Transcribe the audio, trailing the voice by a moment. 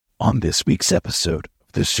On this week's episode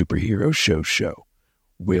of the Superhero Show,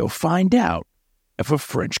 we'll find out if a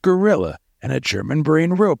French gorilla and a German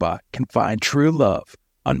brain robot can find true love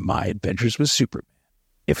on My Adventures with Superman,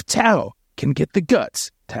 if Tao can get the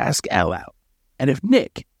guts to ask Al out, and if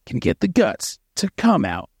Nick can get the guts to come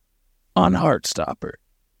out on Heartstopper,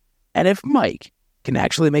 and if Mike can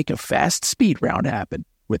actually make a fast speed round happen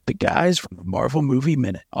with the guys from the Marvel Movie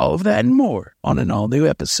Minute. All of that and more on an all-new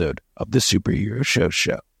episode of the Superhero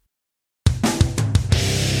Show.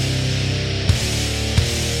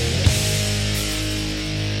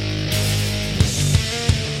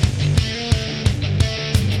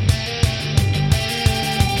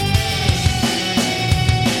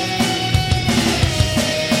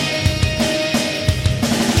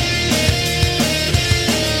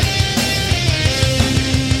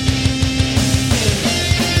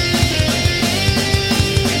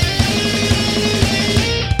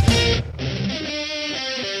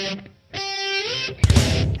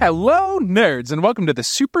 Hello, nerds, and welcome to the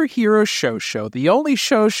Superhero Show, the only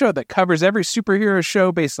show that covers every superhero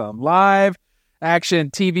show based on live action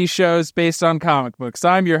TV shows based on comic books.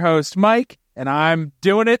 I'm your host, Mike, and I'm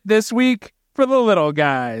doing it this week for the little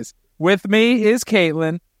guys. With me is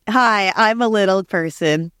Caitlin. Hi, I'm a little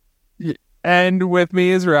person. And with me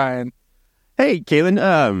is Ryan. Hey,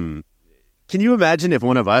 Caitlin, can you imagine if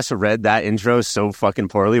one of us read that intro so fucking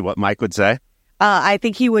poorly, what Mike would say? I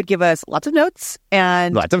think he would give us lots of notes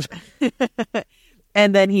and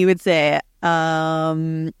and then he would say,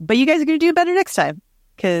 but you guys are going to do better next time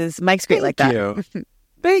because Mike's great like that.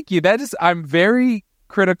 Thank you. I'm very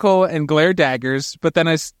critical and glare daggers, but then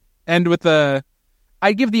I end with I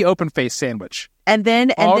give the open face sandwich. And then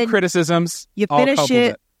criticisms. You finish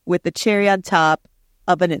it with the cherry on top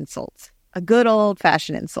of an insult. A good old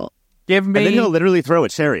fashioned insult. And then he'll literally throw a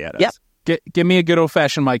cherry at us. Yep. Give me a good old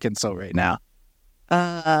fashioned Mike insult right now.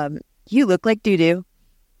 You look like doo-doo.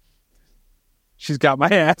 She's got my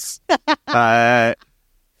ass.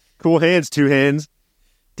 Cool hands, two hands.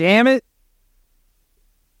 Damn it.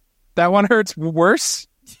 That one hurts worse.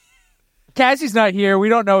 Cassie's not here. We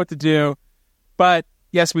don't know what to do. But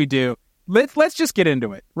yes, we do. Let's just get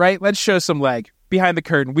into it, right? Let's show some leg behind the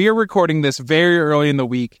curtain. We are recording this very early in the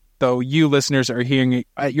week, though you listeners are hearing it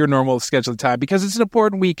at your normal scheduled time because it's an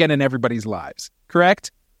important weekend in everybody's lives.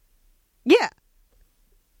 Correct? Yeah.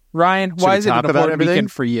 Ryan, why is it an important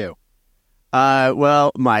weekend for you?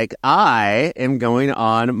 Well, Mike, I am going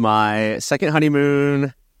on my second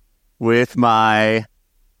honeymoon with my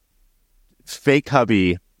fake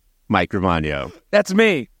hubby, Mike Gravano. That's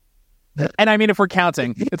me. And I mean, if we're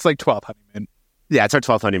counting, it's like 12th honeymoon. Yeah, it's our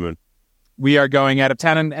 12th honeymoon. We are going out of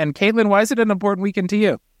town. And Caitlin, why is it an important weekend to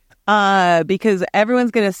you? Because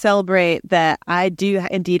everyone's going to celebrate that I do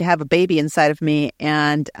indeed have a baby inside of me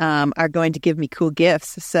and are going to give me cool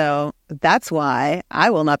gifts. So that's why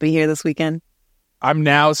I will not be here this weekend. I'm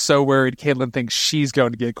now so worried Caitlin thinks she's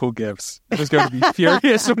going to get cool gifts. She's going to be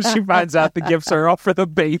furious when she finds out the gifts are all for the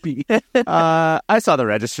baby. I saw the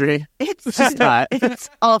registry. It's just not. It's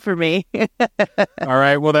all for me. All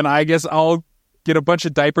right. Well, then I guess I'll get a bunch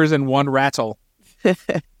of diapers and one rattle.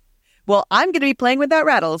 Well, I'm going to be playing with that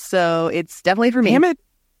rattle, so it's definitely for me. Damn it.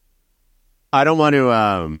 I don't want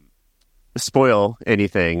to spoil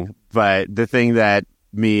anything, but the thing that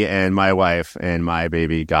me and my wife and my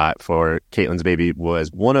baby got for Caitlin's baby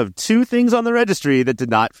was one of two things on the registry that did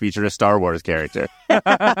not feature a Star Wars character. So,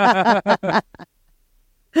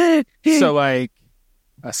 like,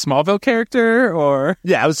 a Smallville character, or?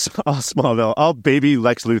 Yeah, it was all Smallville. All baby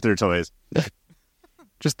Lex Luthor toys.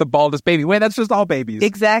 Just the baldest baby. Wait, that's just all babies.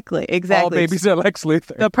 Exactly. All babies are Lex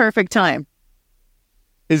Luthor. The perfect time.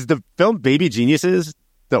 Is the film Baby Geniuses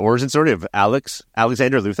the origin story of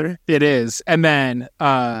Alexander Luthor? It is. And then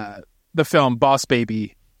the film Boss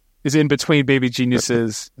Baby is in between Baby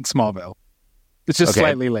Geniuses and Smallville. It's just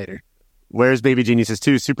slightly later. Where's Baby Geniuses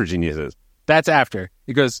 2, Super Geniuses? That's after.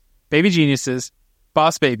 It goes Baby Geniuses,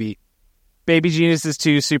 Boss Baby, Baby Geniuses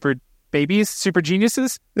 2, Super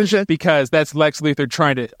Geniuses? Because that's Lex Luthor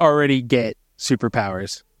trying to already get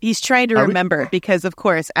superpowers. He's trying to remember because, of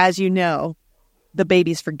course, as you know, the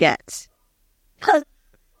babies forget.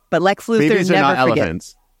 But Lex Luthor babies never are not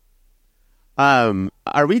forgets. Elephants.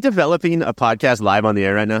 Are we developing a podcast live on the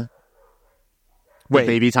air right now? Wait. The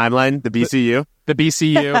baby timeline? The BCU? The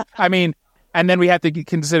BCU. I mean, and then we have to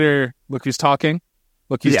consider Look Who's Talking.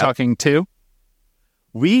 Look Who's Talking too.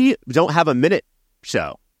 We don't have a minute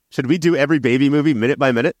show. Should we do every baby movie minute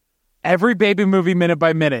by minute? Every baby movie minute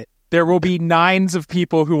by minute. There will be nines of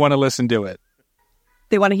people who want to listen to it.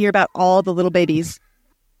 They want to hear about all the little babies.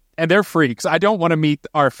 And they're freaks. I don't want to meet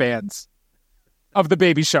our fans. of the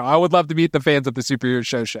baby show. I would love to meet the fans of the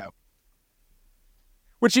Superhero Show.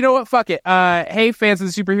 Which, you know what? Fuck it. Hey, fans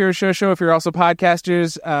of the Superhero Show, if you're also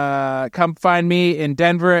podcasters, come find me in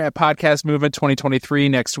Denver at Podcast Movement 2023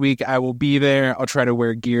 next week. I will be there. I'll try to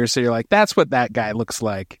wear gear so you're like, that's what that guy looks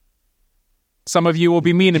like. Some of you will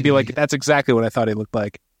be mean and be like, that's exactly what I thought he looked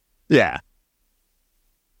like. Yeah.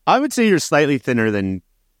 I would say you're slightly thinner than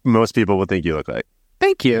most people would think you look like.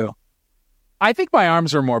 Thank you. I think my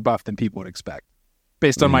arms are more buff than people would expect,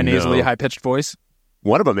 based on my nasally, high-pitched voice.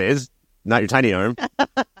 One of them is. Not your tiny arm.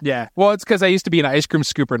 Yeah. Well, it's because I used to be an ice cream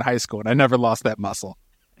scooper in high school, and I never lost that muscle.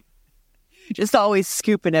 Just always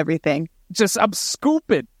scooping everything. I'm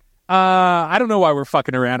scooping. I don't know why we're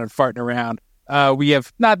fucking around and farting around. We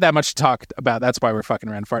have not that much to talk about. That's why we're fucking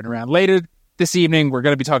around, farting around. Later this evening, we're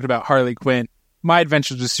going to be talking about Harley Quinn, My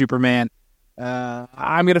Adventures with Superman.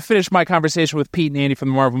 I'm going to finish my conversation with Pete and Andy from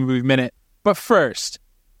the Marvel Movie Minute. But first,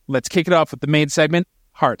 let's kick it off with the main segment,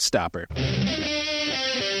 Heartstopper.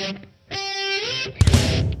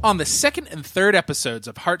 On the second and third episodes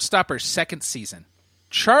of Heartstopper's second season,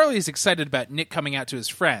 Charlie is excited about Nick coming out to his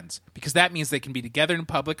friends because that means they can be together in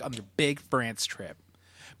public on their big France trip.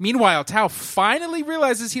 Meanwhile, Tao finally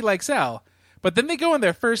realizes he likes Elle, but then they go on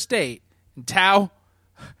their first date, and Tao,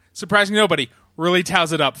 surprising nobody, really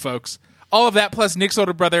Tao's it up, folks. All of that plus Nick's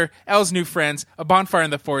older brother, Elle's new friends, a bonfire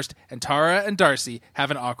in the forest, and Tara and Darcy have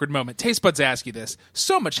an awkward moment. Taste buds ask you this.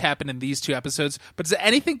 So much happened in these two episodes, but does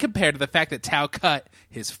anything compare to the fact that Tao cut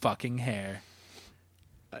his fucking hair?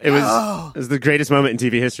 It was the greatest moment in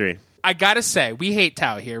TV history. I gotta say, we hate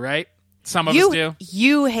Tao here, right? Some of us do.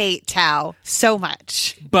 You hate Tao so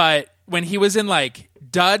much. But when he was in, like,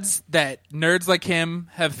 duds that nerds like him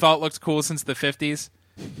have thought looked cool since the 50s,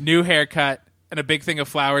 new haircut, and a big thing of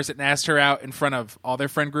flowers, and asked her out in front of all their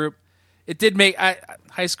friend group. It did make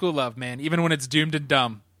high school love, man, even when it's doomed and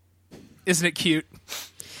dumb. Isn't it cute?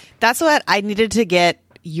 That's what I needed to get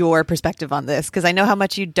your perspective on this, because I know how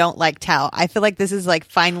much you don't like Tao. I feel like this is like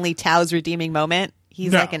finally Tao's redeeming moment.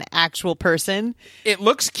 He's like an actual person. It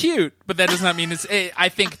looks cute, but that does not mean it's... I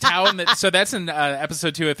think Tao... so that's in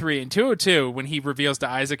episode 203. In 202, when he reveals to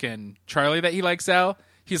Isaac and Charlie that he likes Elle,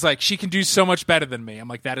 he's like, she can do so much better than me. I'm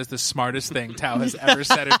like, that is the smartest thing Tao has ever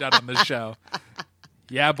said or done on this show.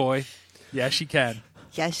 Yeah, boy. Yeah, she can.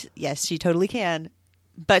 Yes, she totally can.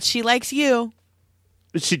 But she likes you.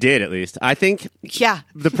 She did, at least. I think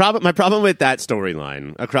my problem with that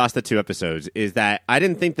storyline across the two episodes is that I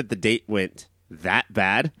didn't think that the date went that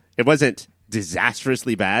bad. It wasn't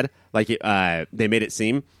disastrously bad like they made it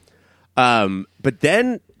seem. But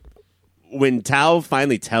then when Tao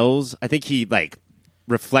finally tells, I think he like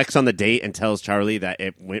reflects on the date and tells Charlie that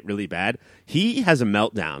it went really bad. He has a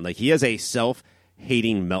meltdown. Like he has a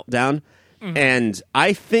self-hating meltdown. Mm-hmm. And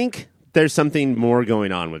I think there's something more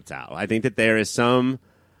going on with Tao. I think that there is some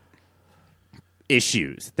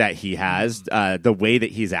issues that he has, the way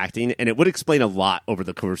that he's acting, and it would explain a lot over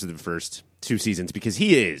the course of the first two seasons because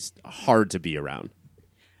he is hard to be around.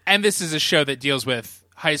 And this is a show that deals with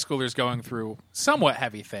high schoolers going through somewhat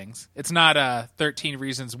heavy things. It's not 13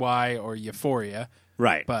 Reasons Why or Euphoria.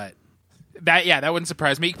 Right. But that wouldn't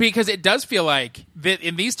surprise me because it does feel like that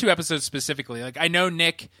in these two episodes specifically, like I know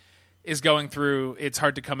Nick is going through It's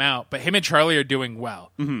Hard to Come Out, but him and Charlie are doing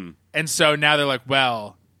well. Mm-hmm. And so now they're like,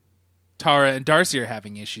 well, Tara and Darcy are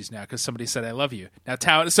having issues now because somebody said I love you. Now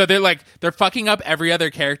so they're fucking up every other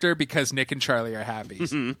character because Nick and Charlie are happy.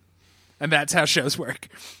 Mm-hmm. And that's how shows work.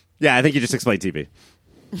 Yeah, I think you just explained TV.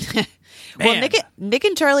 Well, Nick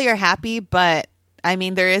and Charlie are happy, but I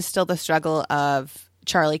mean there is still the struggle of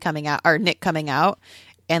Charlie coming out or Nick coming out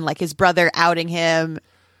and like his brother outing him,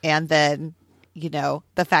 and then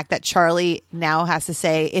the fact that Charlie now has to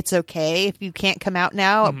say it's okay if you can't come out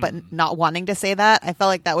now, mm-hmm. but not wanting to say that. I felt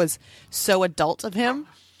like that was so adult of him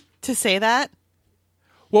to say that.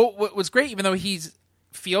 Well, what was great, even though he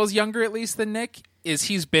feels younger at least than Nick, is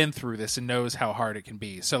he's been through this and knows how hard it can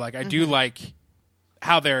be. So like I do like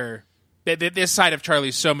how this side of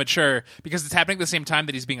Charlie's so mature because it's happening at the same time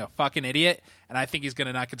that he's being a fucking idiot, and I think he's going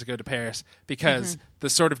to not get to go to Paris because the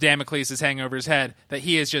sword of Damocles is hanging over his head that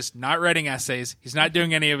he is just not writing essays. He's not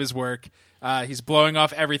doing any of his work. He's blowing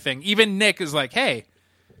off everything. Even Nick is like, hey,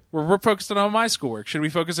 we're focused on all my schoolwork. Should we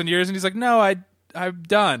focus on yours? And he's like, no, I'm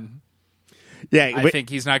done. Yeah, I think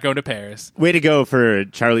he's not going to Paris. Way to go for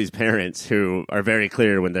Charlie's parents, who are very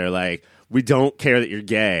clear when they're like, we don't care that you're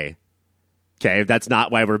gay. Okay, that's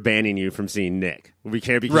not why we're banning you from seeing Nick. We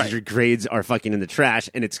care because your grades are fucking in the trash,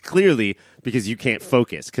 and it's clearly because you can't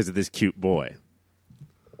focus because of this cute boy.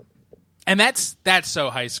 And that's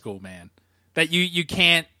so high school, man. That you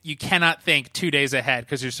cannot think 2 days ahead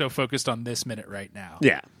because you're so focused on this minute right now.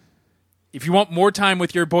 Yeah. If you want more time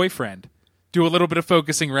with your boyfriend, do a little bit of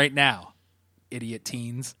focusing right now, idiot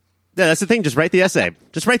teens. Yeah, that's the thing. Just write the essay.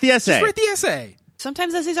 Just write the essay. Just write the essay.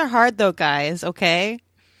 Sometimes essays are hard, though, guys, okay?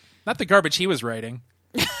 Not the garbage he was writing.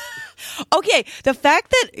 Okay, the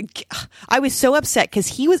fact that I was so upset because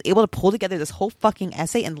he was able to pull together this whole fucking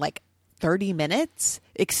essay in like 30 minutes.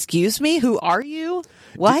 Excuse me? Who are you?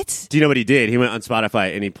 What? Do you know what he did? He went on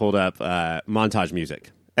Spotify and he pulled up montage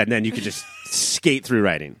music. And then you could just skate through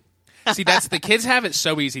writing. See, that's the kids have it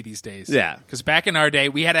so easy these days. Yeah. Because back in our day,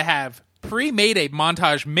 we had to have pre-made a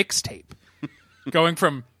montage mixtape going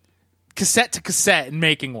from cassette to cassette and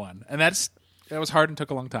making one. And that was hard and took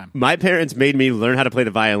a long time. My parents made me learn how to play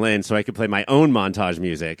the violin so I could play my own montage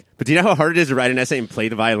music. But do you know how hard it is to write an essay and play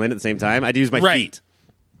the violin at the same time? I had to use my feet.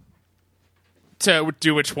 To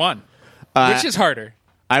do which one? Which is harder?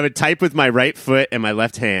 I would type with my right foot and my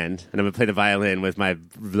left hand, and I would play the violin with my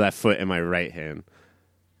left foot and my right hand.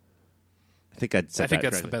 I think that's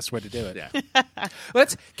the best way to do it. Yeah.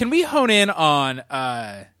 Can we hone in on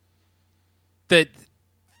the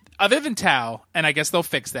other than Tao, and I guess they'll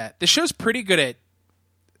fix that. The show's pretty good at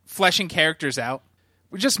fleshing characters out.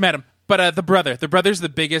 We just met him, but the brother's the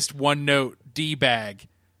biggest one-note D-bag.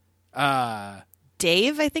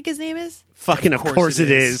 Dave, I think his name is. Fucking, of course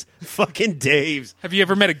it is. Fucking Daves. Have you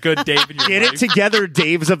ever met a good Dave in your Get life? it together,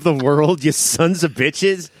 Daves of the world, you sons of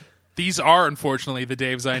bitches. These are, unfortunately, the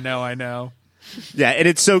Daves I know. Yeah, and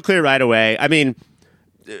it's so clear right away. I mean,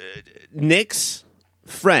 Nick's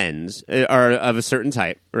friends are of a certain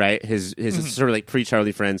type, right? His sort of like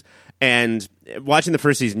pre-Charlie friends. And watching the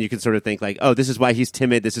first season, you can sort of think like, oh, this is why he's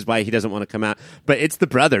timid. This is why he doesn't want to come out. But it's the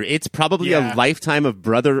brother. It's probably a lifetime of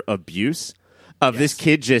brother abuse of this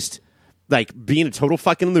kid just like being a total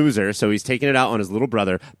fucking loser. So he's taking it out on his little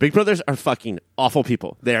brother. Big brothers are fucking awful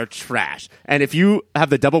people. They're trash. And if you have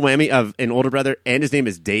the double whammy of an older brother and his name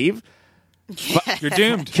is Dave, you're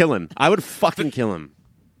doomed. Kill him. I would fucking kill him.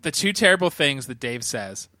 The two terrible things that Dave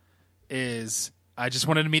says is, I just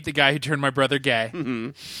wanted to meet the guy who turned my brother gay.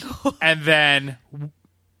 Mm-hmm. And then,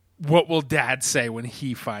 what will Dad say when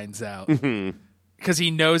he finds out? Because he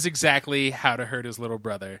knows exactly how to hurt his little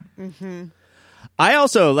brother. Mm-hmm. I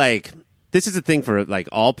also, like, this is a thing for, like,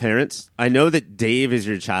 all parents. I know that Dave is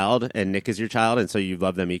your child and Nick is your child, and so you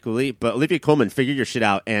love them equally. But Olivia Colman, figure your shit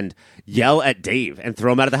out and yell at Dave and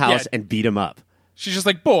throw him out of the house and beat him up. She's just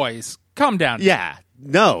like, boys, calm down. Yeah.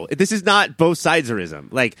 No, this is not both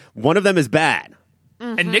sideserism. Like, one of them is bad.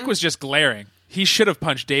 Mm-hmm. And Nick was just glaring. He should have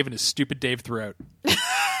punched Dave in his stupid Dave throat.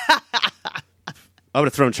 I would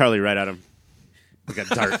have thrown Charlie right at him. Like a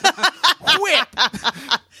dart. Whip!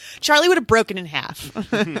 Charlie would have broken in half.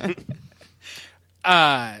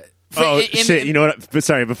 Shit. You know what?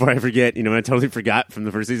 Sorry, before I forget, you know what I totally forgot from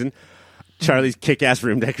the first season? Charlie's kick-ass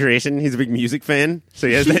room decoration. He's a big music fan, so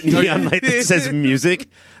he has that neon light that says music.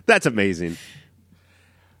 That's amazing.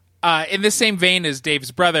 In the same vein as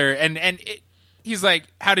Dave's brother, he's like,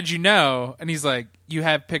 how did you know? And he's like, you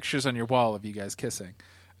have pictures on your wall of you guys kissing.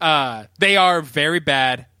 They are very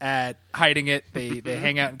bad at hiding it. They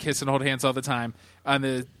hang out and kiss and hold hands all the time. On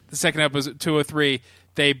the second episode, 203,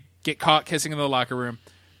 they get caught kissing in the locker room.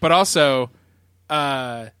 But also,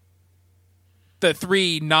 the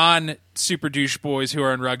three non-super douche boys who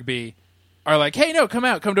are in rugby are like, hey, no,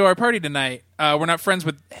 come to our party tonight. We're not friends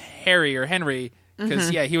with Harry or Henry because,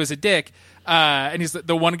 he was a dick. And he's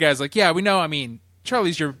the one guy's like, yeah, we know. I mean,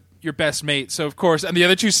 Charlie's your best mate, so of course. And the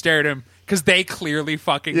other two stare at him because they clearly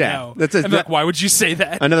fucking know. And like, why would you say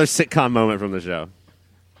that? Another sitcom moment from the show.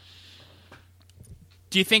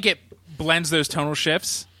 Do you think it blends those tonal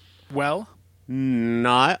shifts well?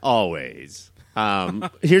 Not always.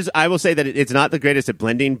 I will say that it's not the greatest at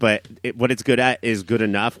blending, but what it's good at is good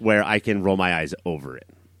enough where I can roll my eyes over it.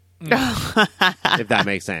 If that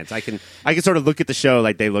makes sense. I can sort of look at the show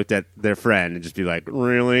like they looked at their friend and just be like,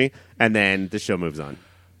 really? And then the show moves on.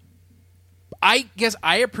 I guess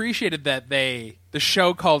I appreciated that the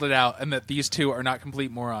show called it out and that these two are not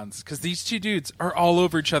complete morons because these two dudes are all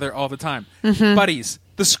over each other all the time. Mm-hmm. Buddies,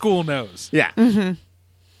 the school knows. Yeah. Mm-hmm.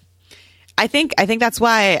 I think that's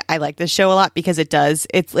why I like this show a lot because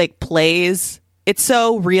it's like plays. It's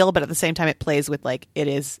so real, but at the same time it plays with like it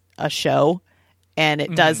is a show. And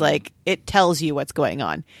it does it tells you what's going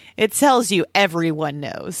on. It tells you everyone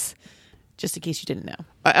knows, just in case you didn't know.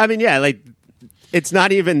 I mean, yeah, like it's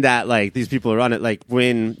not even that like these people are on it. Like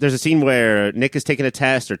when there's a scene where Nick is taking a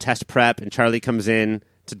test or test prep and Charlie comes in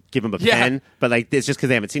to give him a pen, but like it's just because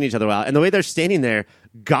they haven't seen each other a while. And the way they're standing there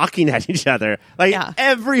gawking at each other, like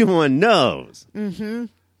everyone knows. Mm-hmm.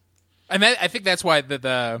 And I think that's why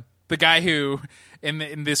the guy who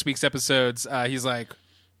in this week's episodes, he's like,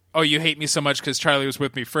 oh, you hate me so much because Charlie was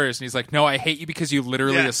with me first. And he's like, no, I hate you because you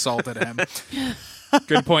literally assaulted him.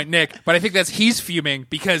 Good point, Nick. But I think he's fuming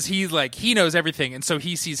because he's like, he knows everything. And so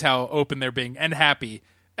he sees how open they're being and happy.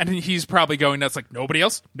 And he's probably going nuts like, nobody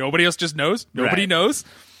else just knows. Nobody knows.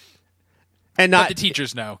 And but the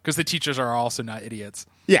teachers know because the teachers are also not idiots.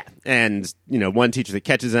 Yeah. And, one teacher that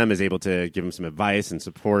catches them is able to give him some advice and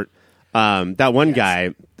support. That one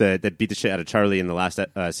guy that beat the shit out of Charlie in the last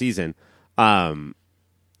season,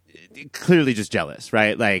 clearly just jealous,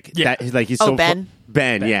 right? Like, he's so Ben.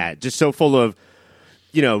 Ben, yeah, just so full of,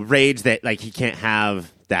 rage that like he can't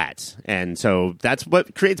have that, and so that's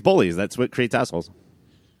what creates bullies. That's what creates assholes.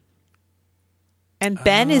 And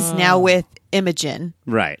Ben is now with Imogen,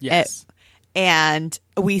 right? Yes. And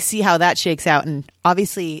we see how that shakes out. And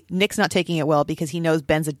obviously, Nick's not taking it well because he knows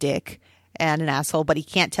Ben's a dick and an asshole, but he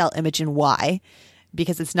can't tell Imogen why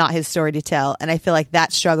because it's not his story to tell. And I feel like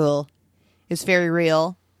that struggle is very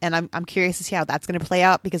real. And I'm curious to see how that's going to play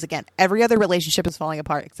out because, again, every other relationship is falling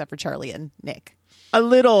apart except for Charlie and Nick. A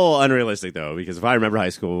little unrealistic, though, because if I remember high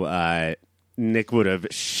school, Nick would have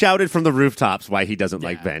shouted from the rooftops why he doesn't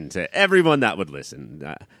like Ben to everyone that would listen.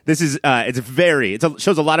 This is it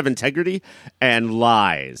shows a lot of integrity and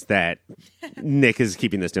lies that Nick is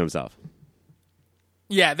keeping this to himself.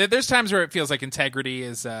 Yeah, there's times where it feels like integrity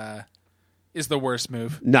is the worst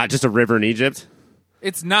move. Not just a river in Egypt.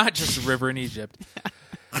 It's not just a river in Egypt.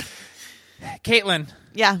 Caitlin.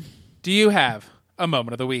 Yeah. Do you have a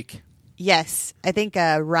moment of the week? Yes. I think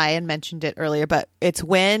Ryan mentioned it earlier, but it's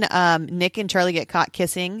when Nick and Charlie get caught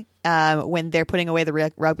kissing when they're putting away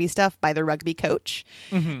the rugby stuff by the rugby coach.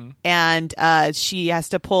 Mm-hmm. And she has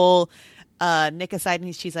to pull Nick aside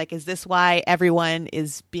and she's like, is this why everyone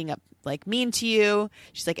is being mean to you?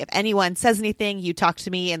 She's like, if anyone says anything, you talk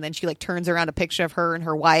to me. And then she turns around a picture of her and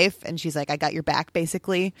her wife. And she's like, I got your back,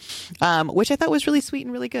 basically, which I thought was really sweet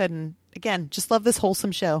and really good. And again, just love this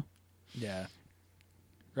wholesome show. Yeah.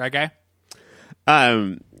 Right, guy?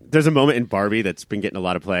 There's a moment in Barbie that's been getting a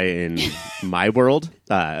lot of play in my world,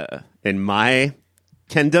 in my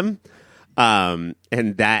kingdom. And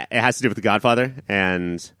that it has to do with The Godfather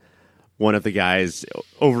and one of the Kens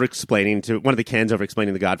over-explaining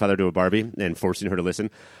The Godfather to a Barbie and forcing her to listen.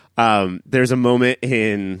 There's a moment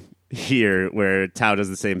in here where Tao does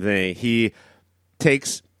the same thing. He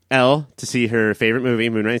takes Elle to see her favorite movie,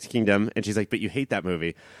 Moonrise Kingdom, and she's like, but you hate that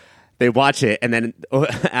movie. They watch it, and then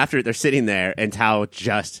after they're sitting there, and Tao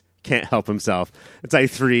just can't help himself. It's like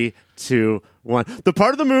 3, 2, 1. The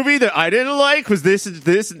part of the movie that I didn't like was this.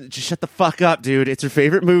 Just shut the fuck up, dude. It's her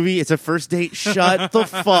favorite movie. It's a first date. Shut the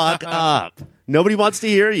fuck up. Nobody wants to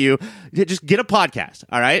hear you. Just get a podcast,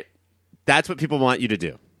 all right? That's what people want you to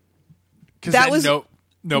do. Because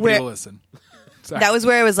nobody will listen. Sorry. That was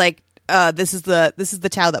where it was like, this is the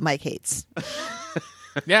Tao that Mike hates.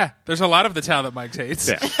 Yeah, there's a lot of the Tao that Mike hates.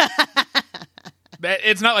 Yeah.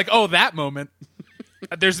 It's not like, that moment.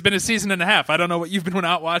 There's been a season and a half. I don't know what you've been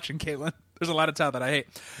out watching, Caitlin. There's a lot of Tao that I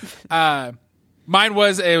hate. Mine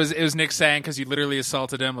was Nick saying, because you literally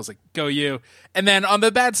assaulted him. I was like, go you. And then on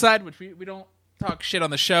the bad side, which we don't talk shit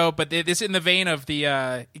on the show, but this in the vein of the,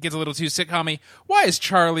 it gets a little too sitcom-y. Why is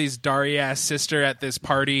Charlie's Dari-ass sister at this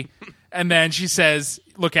party? And then she says,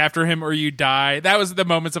 look after him or you die. That was the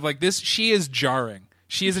moments of this. She is jarring.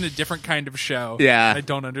 She is in a different kind of show. Yeah. I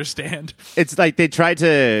don't understand. It's like they tried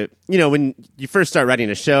to, when you first start writing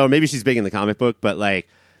a show, maybe she's big in the comic book, but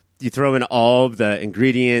you throw in all of the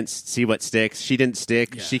ingredients, see what sticks. She didn't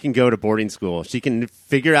stick. Yeah. She can go to boarding school. She can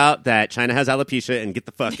figure out that China has alopecia and get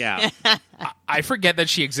the fuck out. I forget that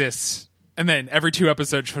she exists. And then every 2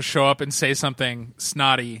 episodes she'll show up and say something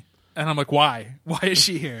snotty. And I'm like, why? Why is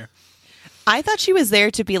she here? I thought she was there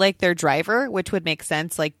to be their driver, which would make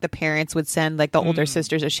sense. The parents would send the older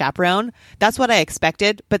sisters a chaperone. That's what I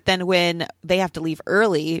expected. But then when they have to leave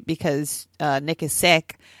early because Nick is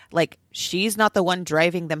sick, she's not the one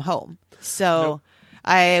driving them home. So nope.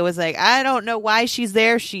 I was like, I don't know why she's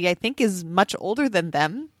there. She, I think, is much older than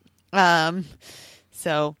them.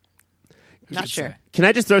 So not sure. Can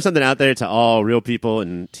I just throw something out there to all real people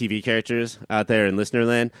and TV characters out there in listener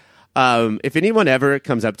land? If anyone ever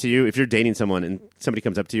comes up to you, if you're dating someone and somebody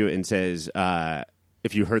comes up to you and says,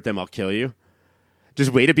 if you hurt them, I'll kill you.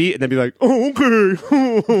 Just wait a beat and then be like, oh, okay.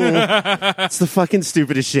 It's the fucking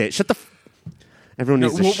stupidest shit. Shut the Everyone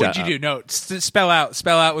needs to shut up. What would you do? No, spell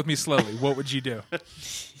out with me slowly. What would you do?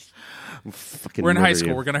 We're in high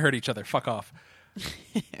school. We're going to hurt each other. Fuck off.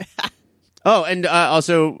 Oh, and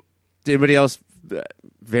also, did anybody else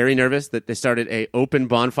very nervous that they started a open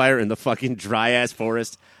bonfire in the fucking dry ass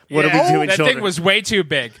forest. What are we doing, That children? thing was way too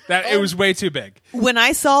big. It was way too big. When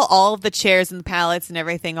I saw all of the chairs and the pallets and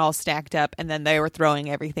everything all stacked up, and then they were throwing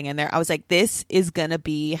everything in there, I was like, this is going to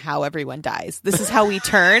be how everyone dies. This is how we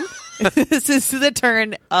turn. This is the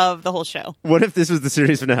turn of the whole show. What if this was the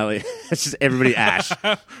series finale? It's just everybody ash.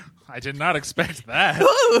 I did not expect that.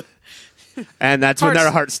 And that's when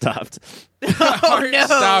our heart stopped.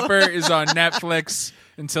 Heartstopper is on Netflix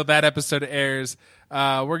until that episode airs.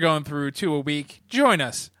 We're going through 2 a week. Join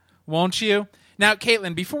us, won't you? Now,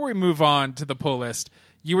 Caitlin, before we move on to the pull list,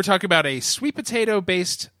 you were talking about a sweet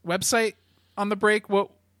potato-based website on the break. What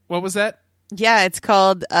was that? Yeah, it's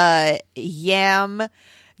called Yaman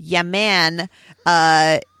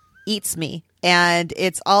Eats Me. And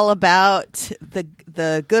it's all about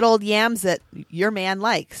the good old yams that your man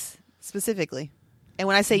likes, specifically. And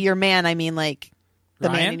when I say your man, I mean like the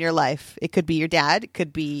Ryan? man in your life. It could be your dad. It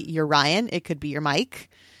could be your Ryan. It could be your Mike.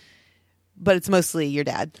 But it's mostly your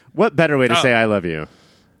dad. What better way to say I love you?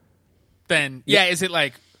 Then, is it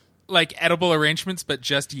like edible arrangements, but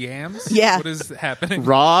just yams? Yeah. What is happening?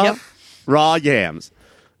 Raw yams.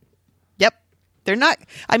 Yep. They're not.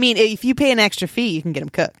 I mean, if you pay an extra fee, you can get them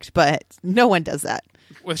cooked. But no one does that.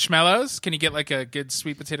 With schmellows? Can you get like a good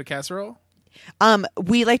sweet potato casserole?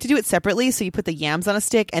 We like to do it separately. So you put the yams on a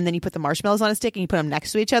stick, and then you put the marshmallows on a stick, and you put them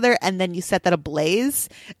next to each other, and then you set that ablaze,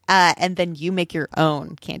 and then you make your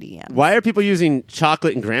own candy yams. Why are people using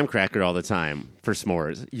chocolate and graham cracker all the time for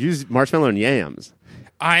s'mores? Use marshmallow and yams.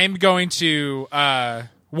 I'm going to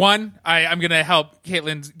I'm going to help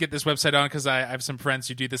Caitlin get this website on because I have some friends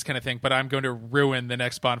who do this kind of thing, but I'm going to ruin the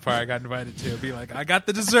next bonfire I got invited to. Be like, I got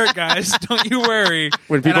the dessert, guys. Don't you worry.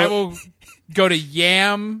 When people- And I will go to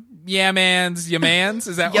Yamans.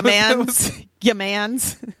 Is that what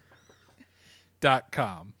Yamans.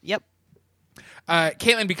 .com. Yep.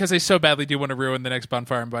 Caitlin, because I so badly do want to ruin the next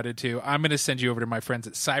bonfire I'm invited to, I'm going to send you over to my friends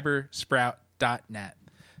at cybersprout.net.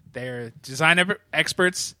 They're design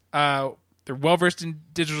experts. They're well-versed in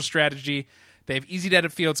digital strategy. They have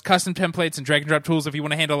easy-to-edit fields, custom templates, and drag-and-drop tools if you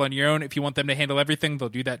want to handle on your own. If you want them to handle everything, they'll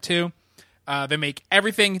do that too. They make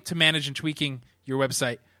everything to manage and tweaking your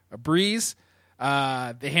website a breeze. They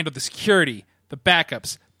handle the security, the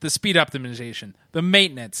backups, the speed optimization, the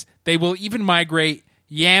maintenance. They will even migrate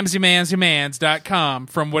yamans.com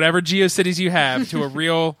from whatever GeoCities you have to a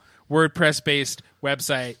real WordPress-based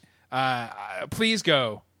website. Please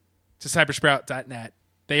go to cybersprout.net.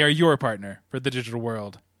 They are your partner for the digital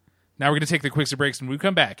world. Now we're going to take the quick breaks, and when we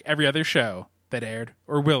come back, every other show that aired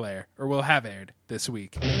or will have aired this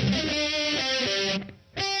week.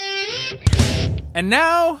 And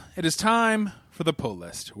now it is time for the pull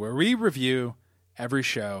list, where we review every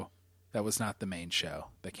show that was not the main show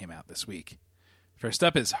that came out this week. First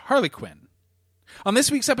up is Harley Quinn. On this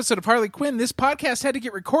week's episode of Harley Quinn, this podcast had to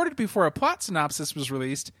get recorded before a plot synopsis was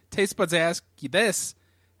released. Taste buds ask you this: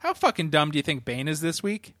 how fucking dumb do you think Bane is this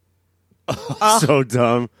week? So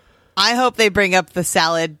dumb. I hope they bring up the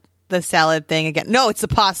salad thing again. No, it's the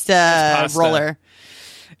pasta roller.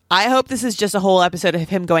 I hope this is just a whole episode of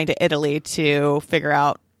him going to Italy to figure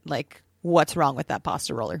out like what's wrong with that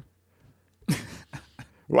pasta roller.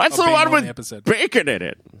 What's the Bane one only with episode. bacon in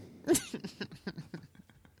it?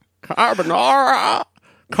 Carbonara.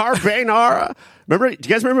 Do you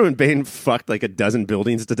guys remember when Bane fucked like a dozen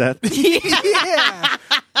buildings to death? Yeah.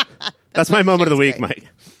 That's my moment of the week, Mike.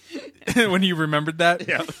 When you remembered that?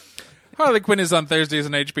 Yeah. Harley Quinn is on Thursdays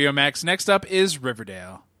on HBO Max. Next up is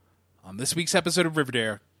Riverdale. On this week's episode of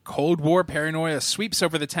Riverdale, Cold War paranoia sweeps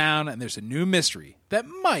over the town, and there's a new mystery that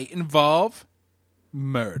might involve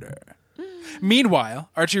murder. Meanwhile,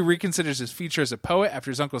 Archie reconsiders his future as a poet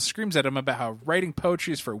after his uncle screams at him about how writing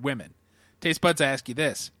poetry is for women. Taste buds ask you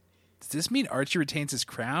this: does this mean Archie retains his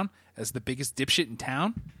crown as the biggest dipshit in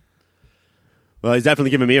town? Well, he's definitely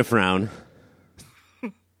giving me a frown.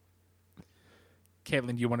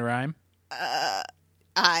 Caitlin, do you want to rhyme?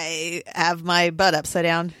 I have my butt upside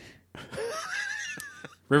down.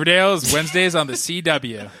 Riverdale is Wednesdays on the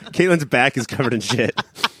CW. Caitlin's back is covered in shit.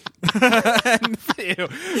 Ew.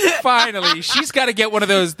 Finally, she's got to get one of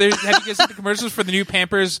those. Have you guys seen the commercials for the new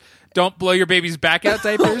Pampers "Don't blow your baby's back out"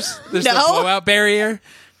 diapers? There's the No. blowout barrier.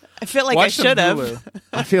 I feel like Watch I should some have. Hulu.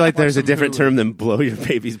 I feel like there's a some different Hulu. term than blow your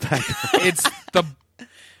baby's back. It's the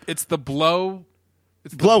blow.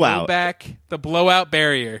 It's the Blowout. blowback, the blowout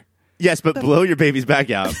barrier. Yes, but blow your baby's back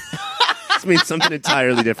out. This means something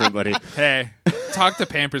entirely different, buddy. Hey, talk to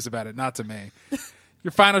Pampers about it, not to me.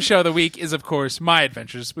 Your final show of the week is, of course, My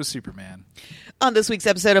Adventures with Superman. On this week's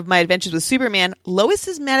episode of My Adventures with Superman, Lois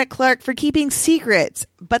is mad at Clark for keeping secrets,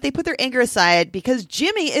 but they put their anger aside because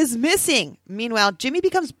Jimmy is missing. Meanwhile, Jimmy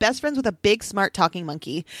becomes best friends with a big, smart talking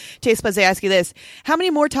monkey. Taste Buzz, I ask you this. How many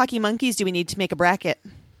more talking monkeys do we need to make a bracket?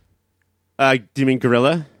 Do you mean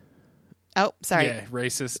gorilla? Oh, sorry. Yeah,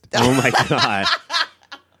 racist. Oh, my God.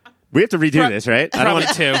 We have to redo this, right? Probably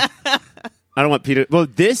two. I don't want Peter. Well,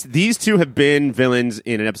 these two have been villains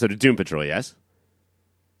in an episode of Doom Patrol, yes?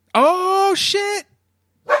 Oh, shit.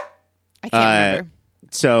 I can't remember.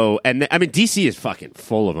 So, and I mean, DC is fucking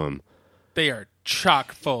full of them. They are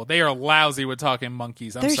chock full. They are lousy with talking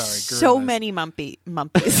monkeys. I'm There's sorry, so gorillas. many mumpies.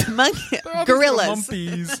 Oh, Gorillas.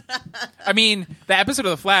 Mumpies. I mean, the episode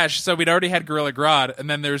of The Flash, so we'd already had Gorilla Grodd, and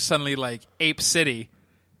then there's suddenly, like, Ape City,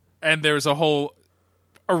 and there's a whole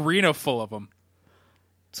arena full of them.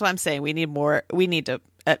 So I'm saying we need more. We need to,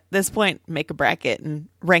 at this point, make a bracket and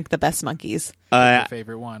rank the best monkeys. My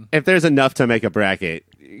favorite one. If there's enough to make a bracket,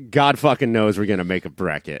 God fucking knows we're going to make a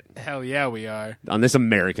bracket. Hell yeah, we are. On this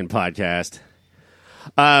American podcast.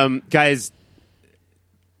 Guys,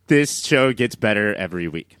 this show gets better every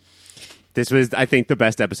week. This was, I think, the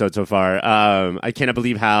best episode so far. I cannot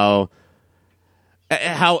believe how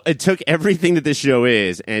it took everything that this show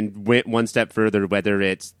is and went one step further, whether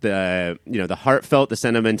it's the heartfelt, the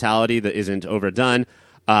sentimentality that isn't overdone,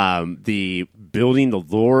 the building the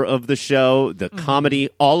lore of the show, the comedy,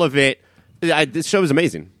 all of it. This show is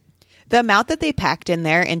amazing. The amount that they packed in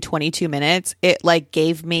there in 22 minutes, it like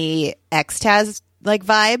gave me X-Taz like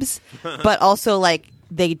vibes, but also like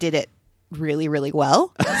they did it really, really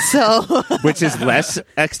well. So, which is less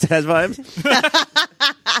X-Taz vibes.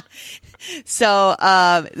 So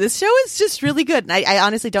this show is just really good. And I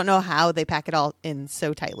honestly don't know how they pack it all in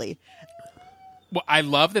so tightly. Well, I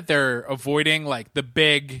love that they're avoiding like the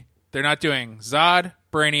big. They're not doing Zod,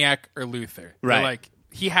 Brainiac, or Luthor. Right. They're like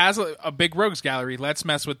he has a big rogues gallery. Let's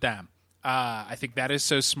mess with them. I think that is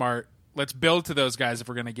so smart. Let's build to those guys if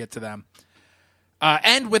we're going to get to them.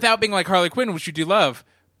 And without being like Harley Quinn, which you do love,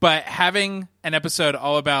 but having an episode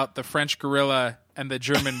all about the French gorilla and the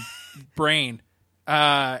German brain,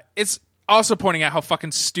 it's also pointing out how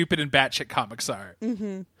fucking stupid and batshit comics are.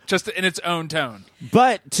 Mm-hmm. Just in its own tone.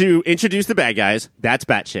 But to introduce the bad guys, that's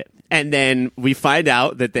batshit. And then we find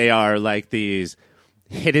out that they are like these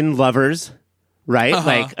hidden lovers, right?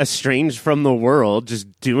 Like estranged from the world,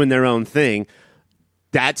 just doing their own thing.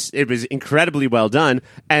 It was incredibly well done.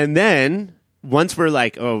 And then once we're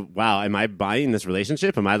like, oh, wow, am I buying this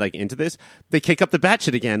relationship? Am I like into this? They kick up the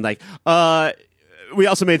batshit again. Like, we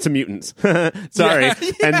also made some mutants. Sorry. Yeah.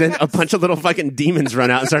 And then a bunch of little fucking demons run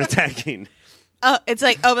out and start attacking. Oh, it's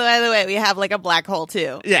like, oh, but by the way, we have like a black hole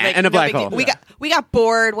too. Yeah, like, and a black hole. We got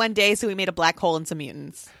bored one day, so we made a black hole and some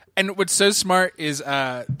mutants. And what's so smart is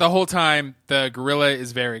the whole time the gorilla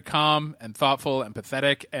is very calm and thoughtful and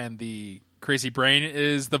pathetic, and the crazy brain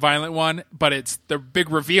is the violent one. But it's the big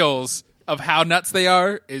reveals of how nuts they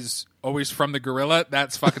are is always from the gorilla.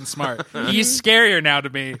 That's fucking smart. He's scarier now to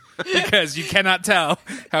me because you cannot tell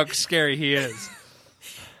how scary he is.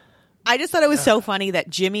 I just thought it was so funny that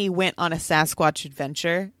Jimmy went on a Sasquatch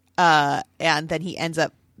adventure, and then he ends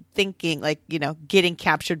up thinking, like, getting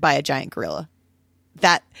captured by a giant gorilla.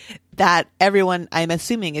 That everyone, I'm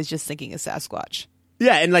assuming, is just thinking is Sasquatch.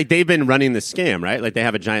 Yeah, and like they've been running the scam, right? Like they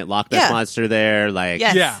have a giant Loch Ness monster there. Like,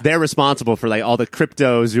 yes. They're responsible for like all the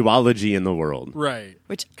cryptozoology in the world, right?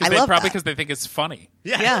 Which I love. Probably because they think it's funny.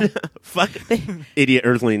 Yeah. Fuck idiot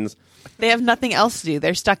Earthlings. They have nothing else to do.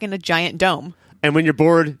 They're stuck in a giant dome. And when you're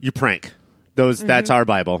bored, you prank. That's our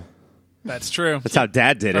Bible. That's true. That's how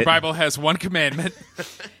Dad did Our it. Bible has one commandment.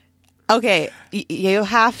 Okay, you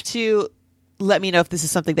have to let me know if this is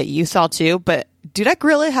something that you saw too. But do that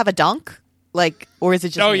gorilla have a donk? Like, or is it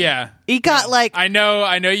just? Oh me? yeah, he got like. I know.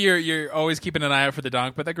 You're always keeping an eye out for the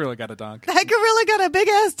donk, but that gorilla got a donk. That gorilla got a big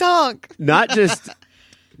ass donk.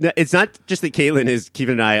 It's not just that Caitlin is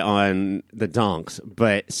keeping an eye on the donks,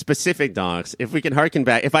 but specific donks. If we can harken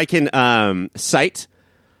back, if I can cite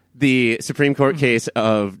the Supreme Court case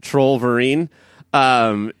of Troll Vereen,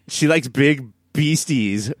 she likes big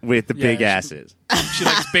beasties with the big asses. She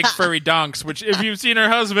likes big furry donks, which if you've seen her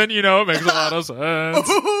husband, it makes a lot of sense.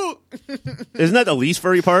 Isn't that the least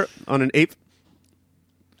furry part on an ape?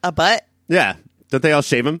 A butt? Yeah. Don't they all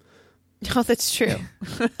shave him? Oh, that's true.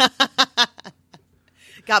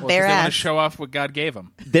 Got bare They want to ass. show off what God gave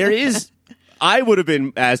him. There is... I would have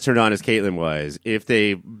been as turned on as Caitlin was if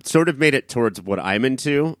they sort of made it towards what I'm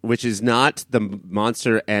into, which is not the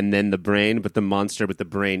monster and then the brain, but the monster with the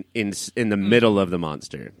brain in the middle of the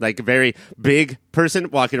monster. Like a very big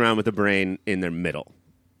person walking around with the brain in their middle.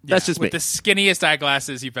 That's just with me. the skinniest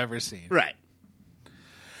eyeglasses you've ever seen. Right.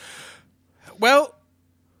 Well,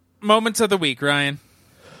 moments of the week, Ryan.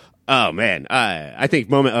 Oh, man. I think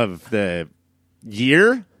moment of the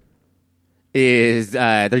year is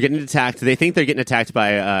they're getting attacked. They think they're getting attacked by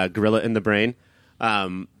a gorilla in the brain.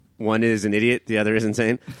 One is an idiot. The other is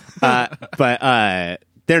insane. But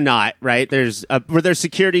they're not, right? There's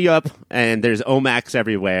security up, and there's Omax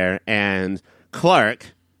everywhere. And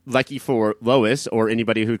Clark, lucky for Lois or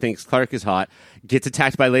anybody who thinks Clark is hot, gets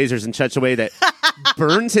attacked by lasers in such a way that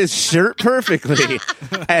burns his shirt perfectly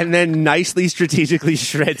and then nicely strategically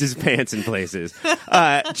shreds his pants in places.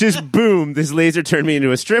 Just boom, this laser turned me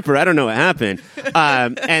into a stripper. I don't know what happened.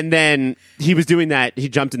 And then he was doing that. He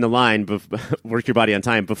jumped in the line, work your body on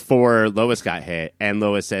time, before Lois got hit. And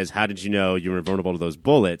Lois says, how did you know you were vulnerable to those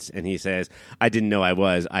bullets? And he says, I didn't know I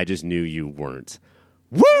was. I just knew you weren't.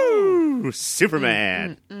 Woo!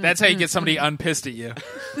 Superman. That's how you get somebody unpissed at you.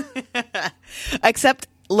 Except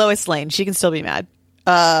Lois Lane. She can still be mad.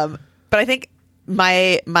 But I think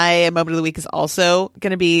my moment of the week is also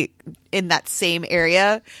going to be in that same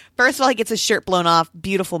area. First of all, he gets his shirt blown off.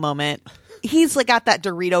 Beautiful moment. He's like got that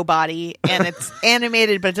Dorito body, and it's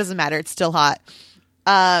animated, but it doesn't matter. It's still hot.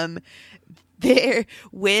 When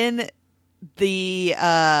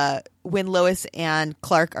Lois and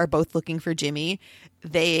Clark are both looking for Jimmy,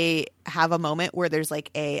 they have a moment where there's like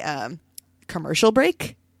a commercial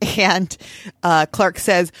break, and Clark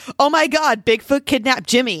says, "Oh my God, Bigfoot kidnapped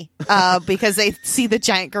Jimmy," because they see the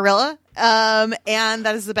giant gorilla. And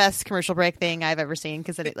that is the best commercial break thing I've ever seen,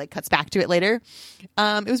 because then it like cuts back to it later.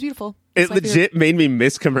 It was beautiful. It legit made me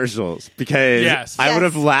miss commercials, because I would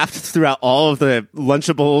have laughed throughout all of the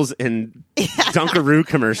Lunchables and Dunkaroo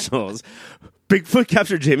commercials. Bigfoot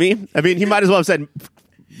captured Jimmy. I mean, he might as well have said,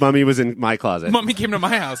 Mummy was in my closet. Mummy came to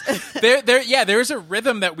my house. There's a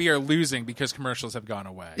rhythm that we are losing because commercials have gone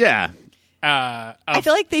away. Yeah. I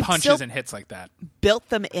feel like they've punches and hits like that. built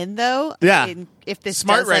them in, though. Yeah. If this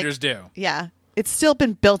Smart does, writers like, do. Yeah. It's still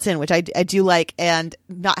been built in, which I do like, and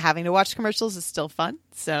not having to watch commercials is still fun.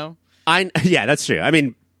 So yeah, that's true. I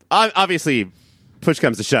mean, obviously, push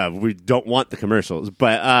comes to shove, we don't want the commercials,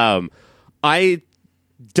 but I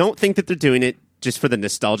don't think that they're doing it just for the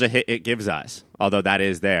nostalgia hit it gives us, although that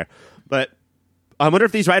is there. But I wonder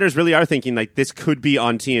if these writers really are thinking, like, this could be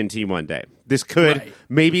on TNT one day. This could,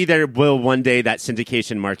 maybe there will one day that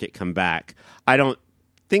syndication market come back. I don't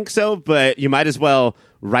think so, but you might as well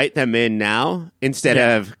write them in now instead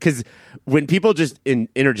of, because when people just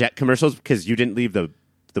interject commercials because you didn't leave the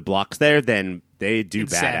blocks there, then they do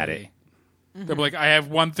bad at it. They're like, I have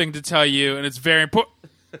one thing to tell you, and it's very important.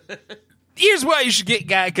 Here's why you should get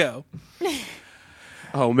Geico.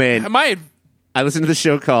 Oh, man. I listened to the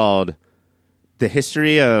show called The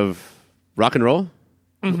History of Rock and Roll.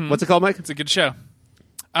 Mm-hmm. What's it called, Mike? It's a good show.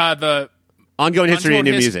 The Ongoing History of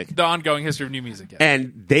New Music. The Ongoing History of New Music, yeah.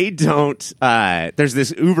 And they don't... there's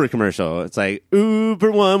this Uber commercial. It's like,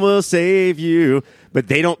 Uber One will save you. But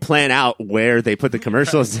they don't plan out where they put the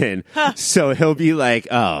commercials in. So he'll be like,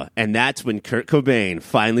 oh, and that's when Kurt Cobain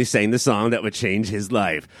finally sang the song that would change his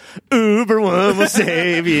life. Uber One will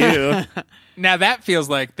save you. Now that feels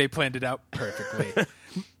like they planned it out perfectly.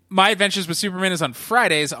 My Adventures with Superman is on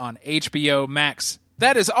Fridays on HBO Max.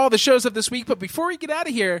 That is all the shows of this week. But before we get out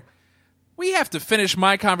of here, we have to finish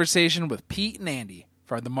my conversation with Pete and Andy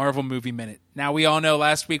for the Marvel Movie Minute. Now, we all know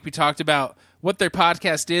last week we talked about what their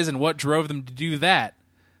podcast is and what drove them to do that.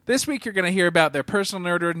 This week you're going to hear about their personal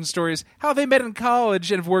nerd origin stories, how they met in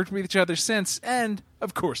college and have worked with each other since, and,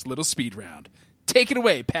 of course, a little speed round. Take it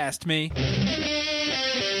away, past me.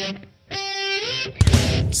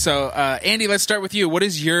 So, Andy, let's start with you. What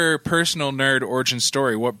is your personal nerd origin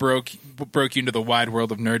story? What broke you into the wide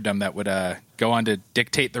world of nerddom that would go on to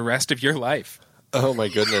dictate the rest of your life? Oh, my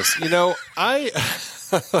goodness. You know,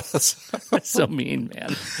 That's so mean, man.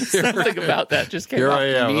 Something about that just came Here off I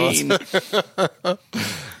am. mean.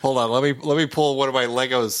 Hold on, let me pull one of my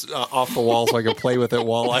Legos off the wall so I can play with it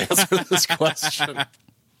while I answer this question.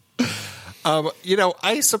 You know,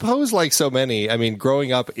 I suppose, like so many, I mean,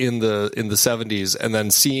 growing up in the 70s and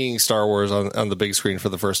then seeing Star Wars on the big screen for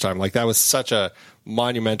the first time, like that was such a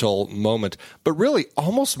monumental moment. But really,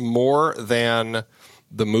 almost more than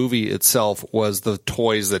the movie itself was the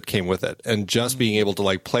toys that came with it, and just being able to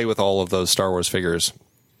like play with all of those Star Wars figures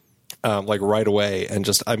like right away. And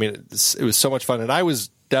just, I mean, it was so much fun. And I was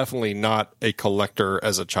definitely not a collector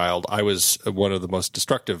as a child. I was one of the most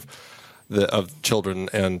destructive of children,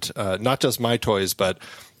 and not just my toys, but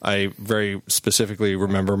I very specifically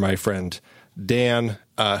remember my friend Dan,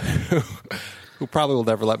 who probably will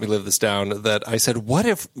never let me live this down, that I said, what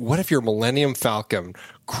if your Millennium Falcon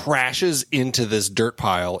crashes into this dirt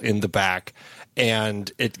pile in the back,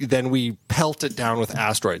 and then we pelt it down with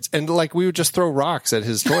asteroids, and like we would just throw rocks at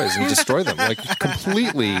his toys and destroy them, like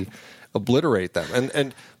completely obliterate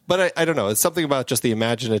them. But I don't know. It's something about just the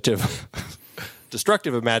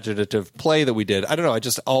destructive imaginative play that we did. I don't know. I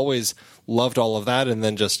just always loved all of that. And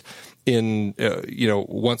then just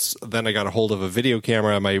once then I got a hold of a video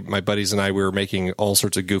camera. My buddies and I, we were making all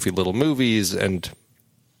sorts of goofy little movies and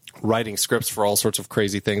writing scripts for all sorts of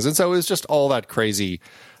crazy things. And so it was just all that crazy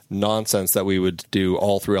nonsense that we would do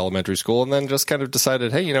all through elementary school, and then just kind of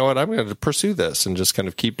decided, hey, you know what, I'm going to pursue this and just kind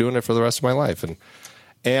of keep doing it for the rest of my life.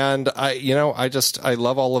 And I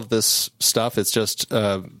love all of this stuff. It's just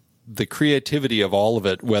the creativity of all of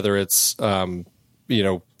it, whether it's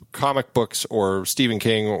comic books or Stephen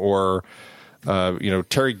King or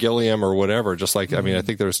Terry Gilliam or whatever. Just like, I mean, I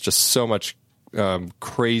think there's just so much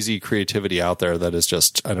crazy creativity out there that is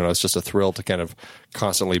just, I don't know, it's just a thrill to kind of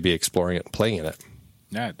constantly be exploring it and playing in it.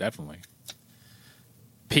 Yeah, definitely.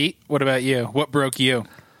 Pete, what about you? What broke you?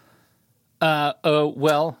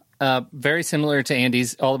 Very similar to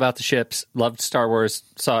Andy's, all about the ships. Loved Star Wars.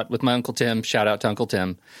 Saw it with my Uncle Tim. Shout out to Uncle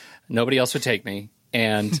Tim. Nobody else would take me.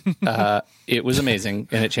 And it was amazing,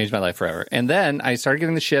 and it changed my life forever. And then I started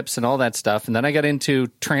getting the ships and all that stuff, and then I got into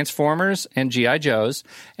Transformers and G.I. Joes.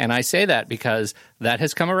 And I say that because that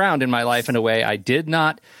has come around in my life in a way I would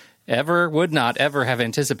not ever have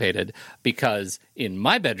anticipated, because in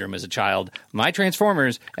my bedroom as a child, my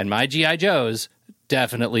Transformers and my G.I. Joes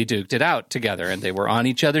definitely duked it out together, and they were on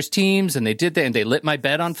each other's teams, and they did that, and they lit my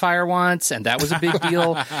bed on fire once, and that was a big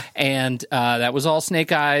deal. And that was all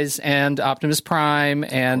Snake Eyes and Optimus Prime,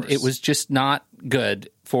 and it was just not good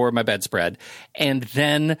for my bedspread. And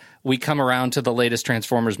then we come around to the latest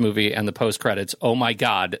Transformers movie and the post credits. Oh my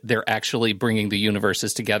God, they're actually bringing the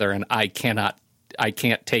universes together, and I can't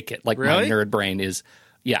take it. Like, really? My nerd brain is,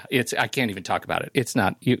 I can't even talk about it. It's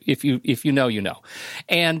not, if you know, you know.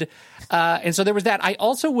 And so there was that. I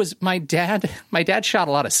also my dad shot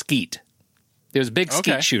a lot of skeet. There was a big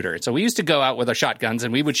skeet shooter. So we used to go out with our shotguns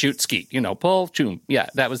and we would shoot skeet, pull, choom. Yeah,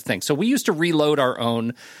 that was the thing. So we used to reload our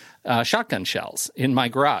own shotgun shells in my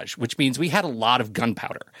garage, which means we had a lot of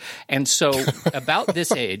gunpowder. And so about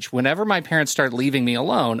this age, whenever my parents started leaving me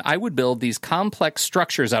alone, I would build these complex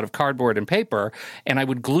structures out of cardboard and paper, and I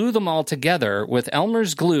would glue them all together with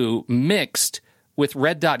Elmer's glue mixed with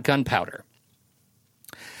red dot gunpowder.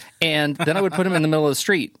 And then I would put them in the middle of the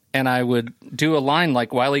street, and I would do a line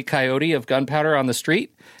like Wile E. Coyote of gunpowder on the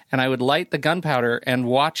street, and I would light the gunpowder and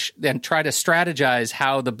watch and try to strategize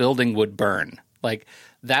how the building would burn. Like,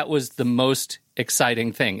 that was the most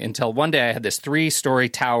exciting thing, until one day I had this 3-story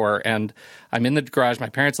tower, and I'm in the garage. My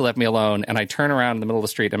parents left me alone, and I turn around in the middle of the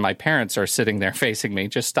street, and my parents are sitting there facing me,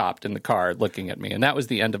 just stopped in the car looking at me. And that was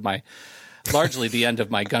the end of largely the end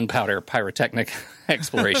of my gunpowder pyrotechnic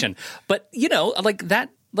exploration. But, like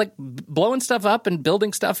that, like blowing stuff up and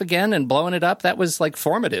building stuff again and blowing it up, that was like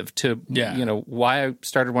formative to, why I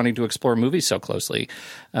started wanting to explore movies so closely.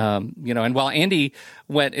 And while Andy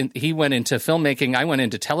went into filmmaking, I went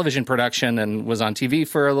into television production and was on TV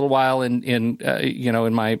for a little while in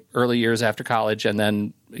my early years after college. And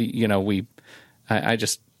then, I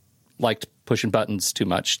just liked pushing buttons too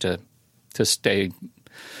much to stay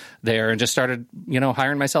there, and just started,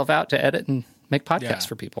 hiring myself out to edit and make podcasts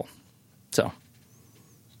for people. So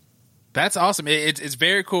that's awesome. It's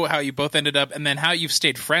very cool how you both ended up, and then how you've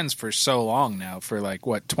stayed friends for so long now, for like,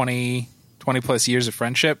 what, 20 plus years of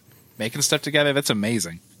friendship, making stuff together. That's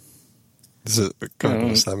amazing.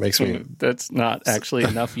 That makes me... That's not actually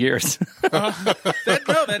enough years.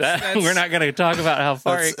 That's we're not going to talk about how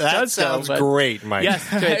far it that does sounds go, great, Mike. Yes,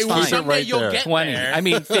 it's fine. Someday you'll get 20. there. I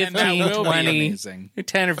mean, 15, 20,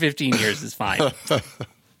 10 or 15 years is fine. But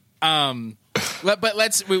I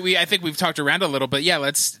think we've talked around a little, but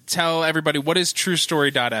let's tell everybody, what is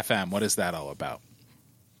TrueStory.fm? What is that all about?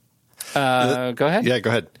 Go ahead. Yeah, go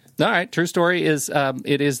ahead. All right. True Story is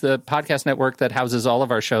it is the podcast network that houses all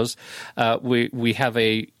of our shows. We have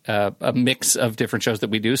a mix of different shows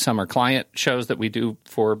that we do. Some are client shows that we do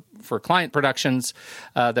for client productions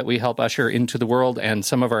that we help usher into the world, and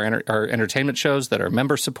some of our entertainment shows that are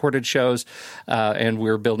member-supported shows. And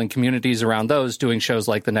we're building communities around those, doing shows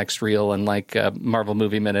like The Next Reel and like Marvel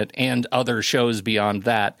Movie Minute and other shows beyond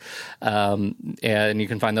that. And you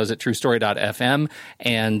can find those at TrueStory.fm.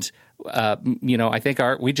 And I think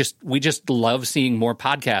we just love seeing more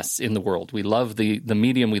podcasts in the world. We love the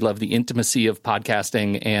medium. We love the intimacy of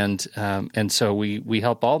podcasting, and so we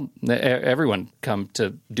help everyone come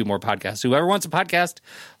to do more podcasts. Whoever wants a podcast,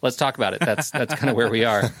 let's talk about it. That's kind of where we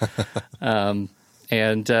are.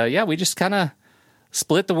 We just kind of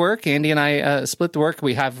split the work. Andy and I split the work.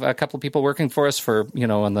 We have a couple of people working for us for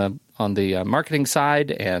on the marketing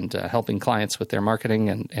side and helping clients with their marketing,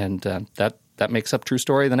 and that makes up True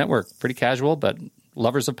Story, the network. Pretty casual, but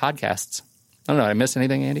lovers of podcasts. I don't know. Did I miss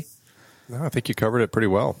anything, Andy? No, I think you covered it pretty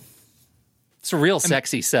well. It's a real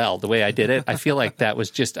sexy sell, the way I did it. I feel like that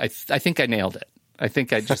was just, I think I nailed it. I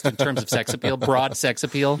think I just, in terms of sex appeal, broad sex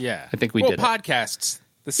appeal, yeah. I think we did podcasts,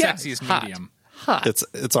 the sexiest medium. Hot.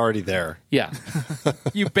 It's already there. Yeah.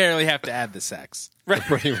 You barely have to add the sex. Right.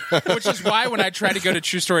 Which is why when I tried to go to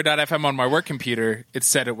TrueStory.fm on my work computer, it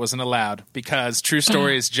said it wasn't allowed because True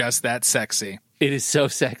Story is just that sexy. It is so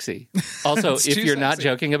sexy. Also, if you're not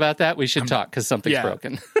joking about that, we should talk because something's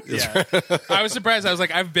broken. Yeah. I was surprised. I was like,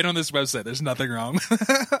 I've been on this website. There's nothing wrong.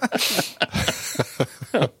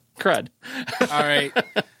 Crud. All right.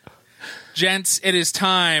 Gents, it is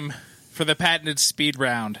time for the patented speed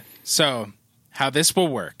round. So, how this will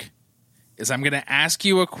work is I'm going to ask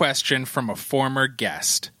you a question from a former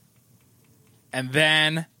guest. And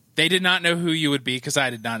then they did not know who you would be because I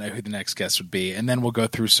did not know who the next guest would be. And then we'll go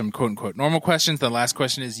through some quote-unquote normal questions. The last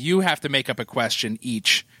question is you have to make up a question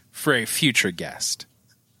each for a future guest.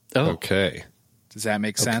 Oh. Okay. Does that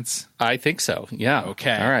make sense? I think so. Yeah.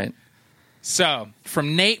 Okay. All right. So,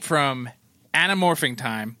 from Nate from Anamorphing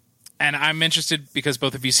Time, and I'm interested because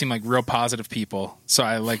both of you seem like real positive people. So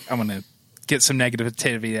I want to get some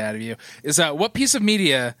negativity out of you. Is what piece of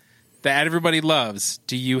media that everybody loves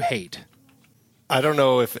do you hate? I don't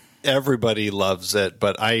know if everybody loves it,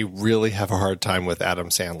 but I really have a hard time with Adam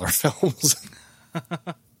Sandler films.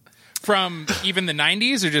 From even the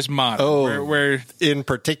 90s or just modern? Oh, where in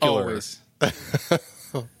particular. Always.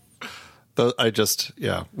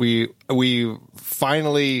 We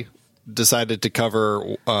finally decided to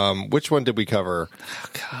cover, which one did we cover? Oh,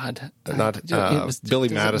 God. Billy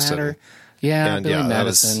Madison. Yeah, Billy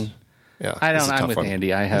Madison. I'm with one.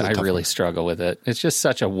 Andy. I really struggle with it. It's just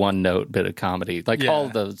such a one-note bit of comedy. All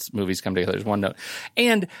of those movies come together as one note.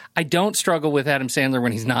 And I don't struggle with Adam Sandler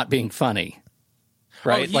when he's not being funny.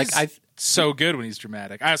 Right? He's so good when he's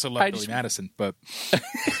dramatic. I also love Billy Madison, but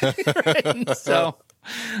right? So,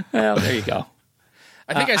 well, there you go.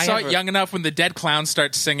 I think I saw it young enough when the Dead Clown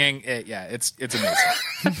starts singing. It's amazing.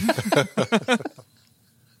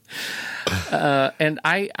 And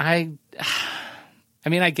I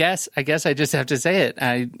mean, I guess I just have to say it.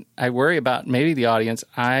 I worry about maybe the audience.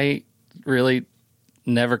 I really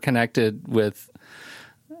never connected with,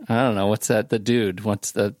 I don't know, what's that? The dude.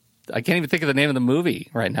 I can't even think of the name of the movie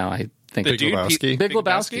right now. I think Big Lebowski. Big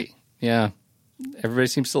Lebowski. Yeah. Everybody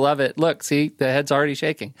seems to love it. Look, see, the head's already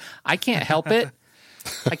shaking. I can't help it.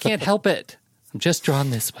 I'm just drawn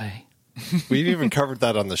this way. We've even covered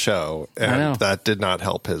that on the show, and that did not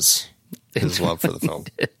help his love for the film.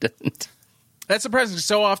 It didn't. That's surprising.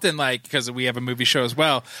 So often, because we have a movie show as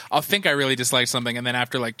well, I'll think I really dislike something, and then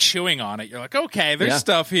after chewing on it, you're like, okay, there's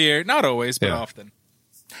stuff here. Not always, but often.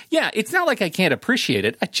 Yeah, it's not like I can't appreciate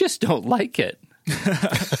it. I just don't like it.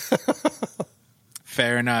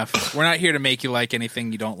 Fair enough. We're not here to make you like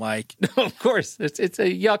anything you don't like. No, of course. It's a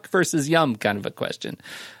yuck versus yum kind of a question.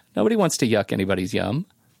 Nobody wants to yuck anybody's yum.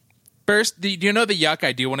 First, do you know the yuck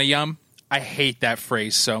I do want to yum? I hate that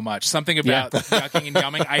phrase so much. Something about yucking and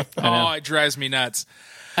yumming. It drives me nuts.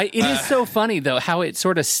 It is so funny though how it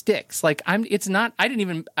sort of sticks. It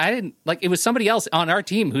was somebody else on our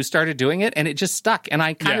team who started doing it and it just stuck. And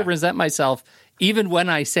I kind of resent myself even when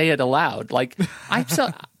I say it aloud.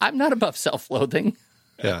 I'm not above self-loathing.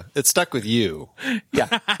 Yeah, it stuck with you.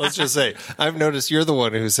 Yeah. Let's just say, I've noticed you're the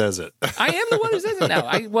one who says it. I am the one who says it now.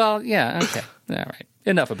 Okay. All right.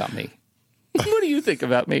 Enough about me. What do you think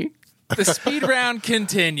about me? The speed round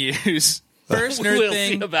continues. First nerd we'll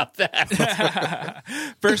thing see about that.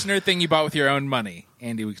 First nerd thing you bought with your own money.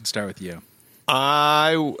 Andy, we can start with you.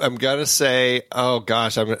 I'm gonna say, oh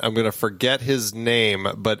gosh, I'm gonna forget his name,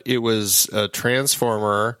 but it was a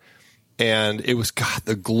Transformer, and it was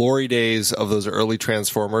the glory days of those early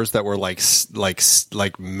Transformers that were like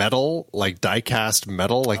metal, like die-cast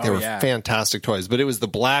metal, they were fantastic toys. But it was the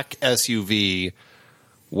black SUV,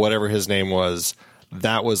 whatever his name was.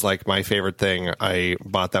 That was my favorite thing. I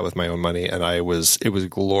bought that with my own money, and it was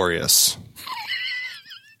glorious.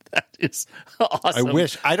 That is awesome.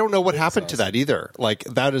 I don't know what happened to that either.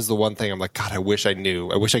 That is the one thing I'm like, God, I wish I knew.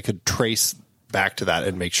 I wish I could trace back to that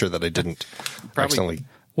and make sure that I didn't accidentally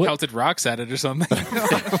pelted rocks at it or something.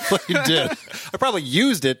 You did. I probably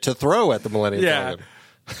used it to throw at the Millennium Yeah.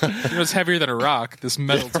 Falcon. It was heavier than a rock, this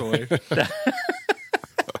metal toy.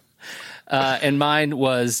 And mine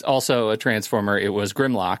was also a Transformer. It was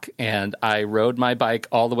Grimlock, and I rode my bike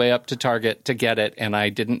all the way up to Target to get it, and I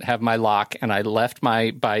didn't have my lock, and I left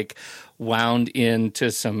my bike wound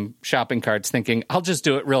into some shopping carts thinking, I'll just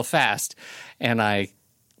do it real fast. And I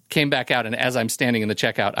came back out, and as I'm standing in the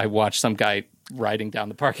checkout, I watched some guy riding down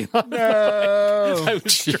the parking lot. No. I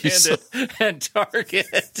was stranded at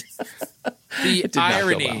Target. The not go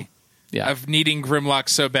irony well. Yeah. of needing Grimlock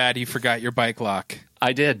so bad you forgot your bike lock.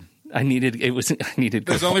 I did. I needed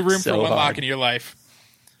There's only room so for one hard. lock in your life.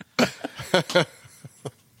 All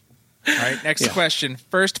right, next question.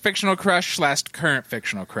 First fictional crush / current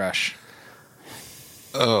fictional crush.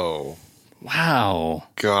 Oh, Wow.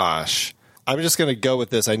 gosh. I'm just going to go with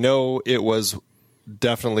this. I know it was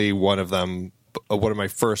definitely one of them, one of my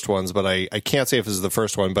first ones, but I can't say if this is the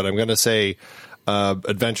first one, but I'm going to say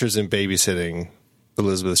Adventures in Babysitting,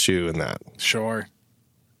 Elizabeth Shue in that. Sure.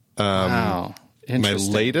 Wow. My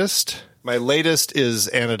Interesting. latest is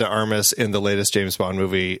Ana de Armas in the latest James Bond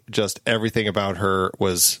movie. Just everything about her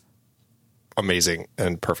was amazing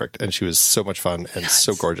and perfect, and she was so much fun and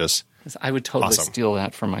so gorgeous. I would totally Awesome. steal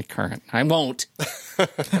that from my current. I won't.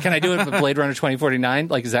 Can I do it with Blade Runner 2049?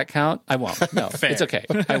 Like, does that count? I won't. No, it's okay.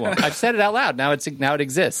 I won't. I've said it out loud. Now it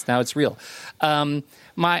exists. Now it's real. I'm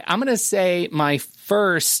going to say my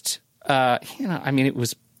first.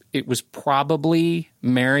 It was probably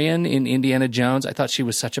Marion in Indiana Jones. I thought she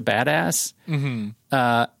was such a badass. Mm-hmm.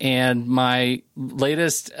 And my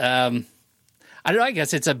latest, I don't know. I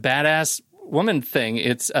guess it's a badass woman thing.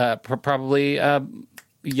 It's probably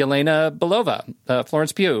Yelena Belova,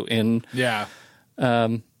 Florence Pugh in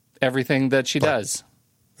everything that she does.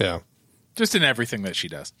 Yeah. Just in everything that she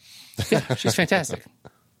does. Yeah, she's fantastic.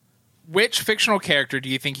 Which fictional character do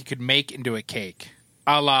you think you could make into a cake?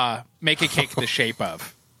 A la make a cake the shape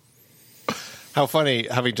of. How funny,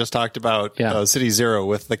 having just talked about City Zero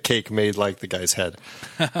with the cake made like the guy's head.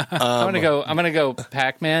 I'm gonna go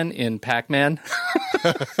Pac-Man in Pac-Man.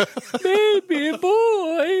 Baby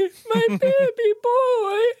boy, my baby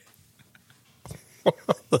boy.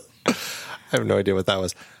 I have no idea what that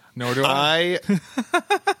was. Nor do I.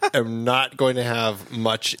 I am not going to have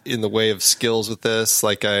much in the way of skills with this.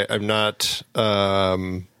 Like I'm not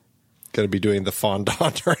going to be doing the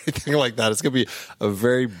fondant or anything like that. It's going to be a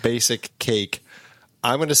very basic cake.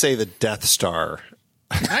 I'm going to say the Death Star.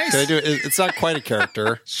 Nice. Can I do it? It's not quite a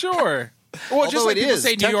character. Sure. Well, just Although like it people is,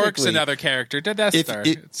 say New York's technically, another character. Death Star.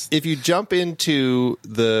 If you jump into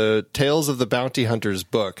the Tales of the Bounty Hunters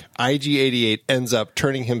book, IG-88 ends up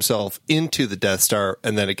turning himself into the Death Star,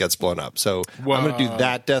 and then it gets blown up. So I'm going to do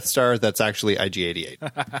that Death Star. That's actually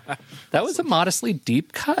IG-88. That was a modestly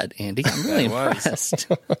deep cut, Andy. I'm really impressed.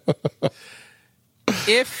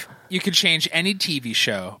 If you could change any TV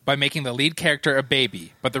show by making the lead character a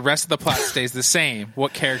baby, but the rest of the plot stays the same,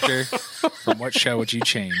 what character from what show would you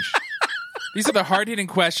change? These are the hard-hitting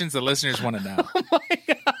questions the listeners want to know. Oh my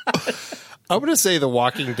God. I'm going to say The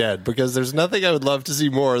Walking Dead, because there's nothing I would love to see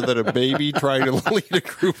more than a baby trying to lead a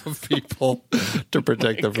group of people to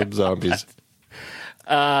protect them from zombies.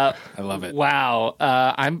 I love it. Wow.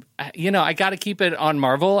 I got to keep it on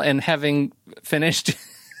Marvel, and having finished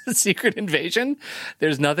Secret Invasion,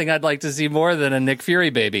 there's nothing I'd like to see more than a Nick Fury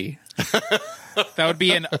baby. That would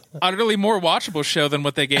be an utterly more watchable show than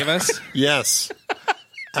what they gave us. Yes.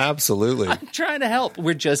 Absolutely. I'm trying to help.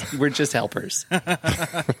 We're just helpers.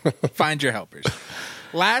 Find your helpers.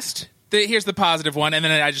 Here's the positive one, and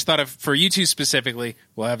then I just thought of, for you two specifically,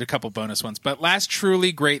 we'll have a couple bonus ones, but last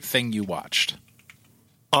truly great thing you watched.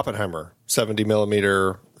 Oppenheimer, 70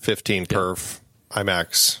 millimeter, 15 perf,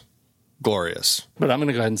 IMAX, glorious. But I'm going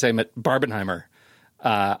to go ahead and say Barbenheimer.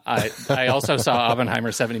 I also saw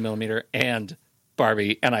Oppenheimer 70 millimeter and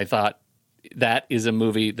Barbie, and I thought that is a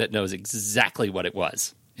movie that knows exactly what it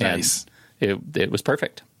was. Nice. And it was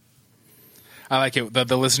perfect. I like it.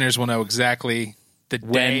 The listeners will know exactly the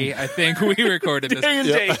day I think we recorded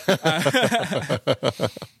this.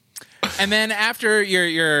 And then after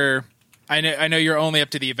your I know you're only up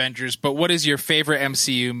to the Avengers, but what is your favorite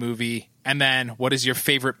MCU movie? And then what is your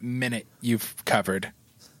favorite minute you've covered?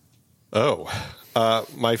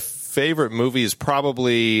 My favorite movie is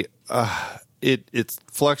probably it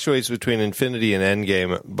fluctuates between Infinity and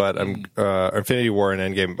Endgame, but Infinity War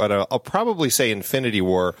and Endgame. But I'll probably say Infinity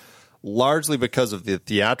War, largely because of the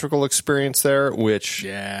theatrical experience there, which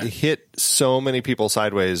hit so many people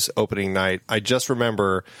sideways opening night. I just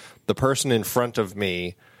remember the person in front of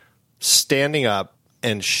me standing up,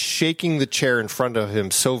 and shaking the chair in front of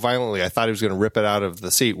him so violently, I thought he was going to rip it out of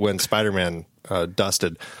the seat when Spider-Man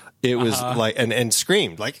dusted. It was like, and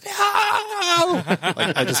screamed like, no!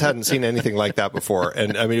 Like, I just hadn't seen anything like that before.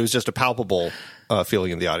 And I mean, it was just a palpable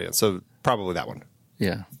feeling in the audience. So probably that one.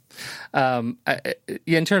 Yeah.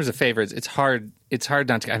 In terms of favorites, it's hard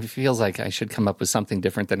not to. It feels like I should come up with something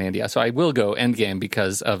different than Andy. So I will go Endgame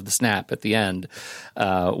because of the snap at the end,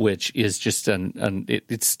 which is just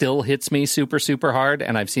it still hits me super, super hard.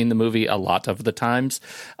 And I've seen the movie a lot of the times.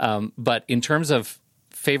 But in terms of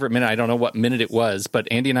favorite minute, I don't know what minute it was, but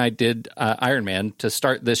Andy and I did Iron Man to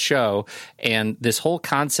start this show, and this whole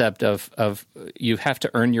concept of you have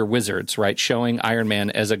to earn your wizards, right? Showing Iron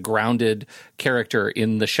Man as a grounded character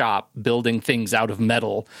in the shop, building things out of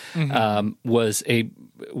metal, was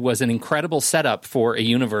an incredible setup for a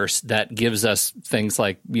universe that gives us things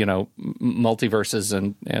like, you know,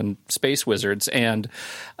 multiverses and space wizards, and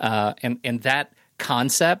that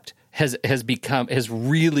concept has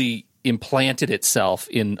really implanted itself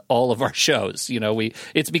in all of our shows. You know,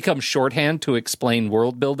 it's become shorthand to explain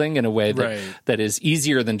world building in a way that is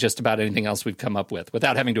easier than just about anything else we've come up with,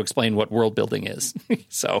 without having to explain what world building is.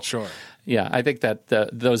 So, sure. Yeah, I think that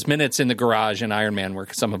those minutes in the garage in Iron Man were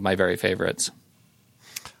some of my very favorites.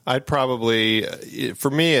 I'd probably, for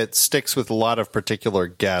me, it sticks with a lot of particular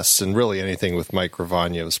guests, and really anything with Mike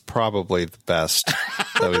Gravagna is probably the best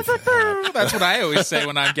that we've had. That's what I always say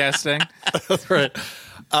when I'm guesting. That's right.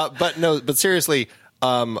 But seriously,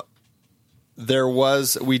 we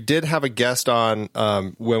did have a guest on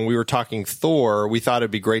when we were talking Thor. We thought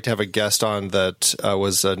it'd be great to have a guest on that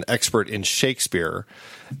was an expert in Shakespeare.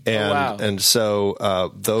 And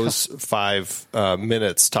so those 5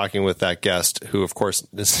 minutes talking with that guest, who, of course,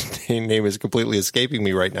 his name is completely escaping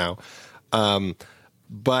me right now.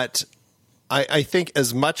 But I think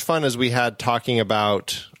as much fun as we had talking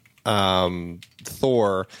about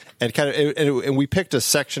Thor, and we picked a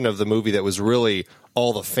section of the movie that was really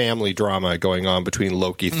all the family drama going on between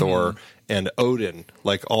Loki, Thor, and Odin,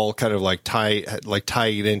 like all kind of like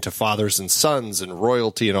tying it into fathers and sons and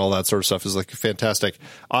royalty and all that sort of stuff, is like a fantastic.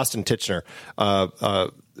 Austin Titchener,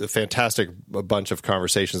 a fantastic bunch of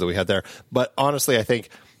conversations that we had there. But honestly, I think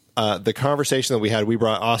the conversation that we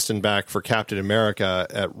brought Austin back for Captain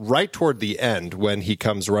America right toward the end, when he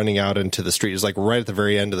comes running out into the street. Is like right at the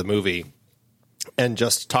very end of the movie, and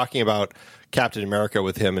just talking about Captain America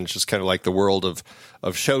with him, and just kind of like the world of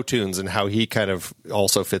show tunes and how he kind of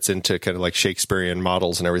also fits into kind of like Shakespearean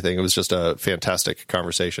models and everything. It was just a fantastic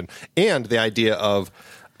conversation. And the idea of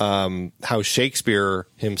how Shakespeare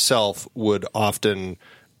himself would often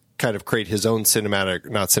kind of create his own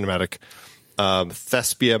thespiamatic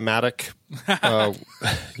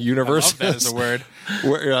universe. I love that as a word.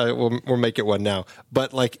 We'll make it one now.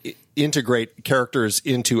 But like integrate characters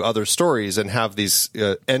into other stories and have these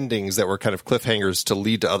endings that were kind of cliffhangers to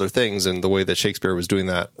lead to other things. And the way that Shakespeare was doing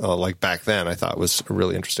that, like back then, I thought was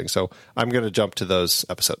really interesting. So I'm going to jump to those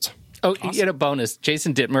episodes. Oh, awesome. Yet a bonus.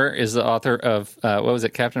 Jason Dittmer is the author of,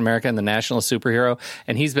 Captain America and the National Superhero.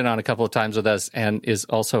 And he's been on a couple of times with us and is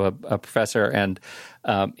also a professor. And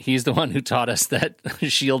he's the one who taught us that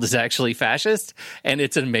S.H.I.E.L.D. is actually fascist. And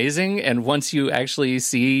it's amazing. And once you actually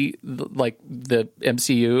see the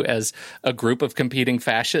MCU as a group of competing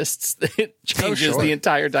fascists, it changes the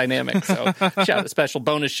entire dynamic. So special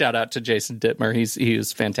bonus shout out to Jason Dittmer. He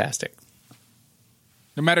was fantastic.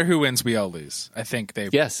 No matter who wins, we all lose. I think they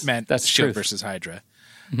meant that's S.H.I.E.L.D. versus Hydra.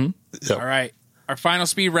 Yep. All right. Our final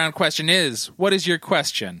speed round question is, what is your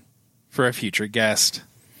question for a future guest?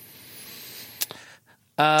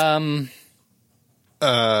 Oh,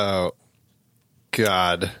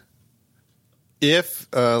 God. If,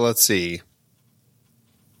 let's see.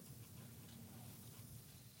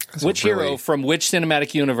 Which hero from which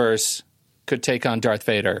cinematic universe could take on Darth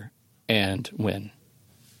Vader and win?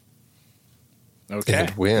 Okay.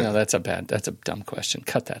 No, that's a dumb question.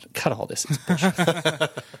 Cut that. Cut all this.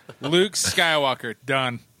 Luke Skywalker.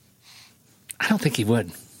 Done. I don't think he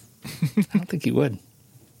would.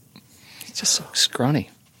 He's just so scrawny.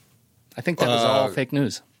 I think that was all fake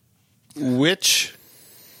news.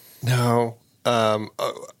 No. I'm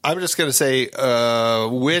just going to say,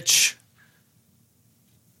 which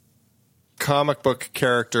comic book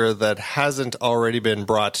character that hasn't already been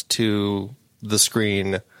brought to the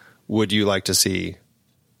screen would you like to see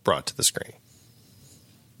brought to the screen?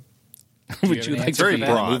 Would you like to be in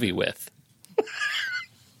a movie with?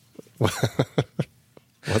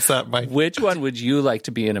 What's that, Mike? Which one would you like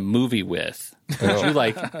to be in a movie with? Would you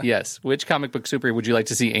like? Yes. Which comic book superhero would you like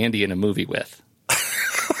to see Andy in a movie with?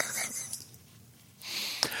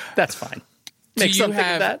 That's fine. Make something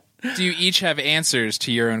of that. Do you each have answers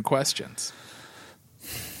to your own questions?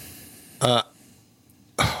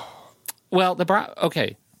 Well,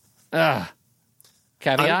 okay.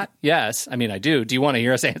 Caveat? Yes. I mean, I do. Do you want to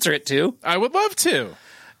hear us answer it too? I would love to.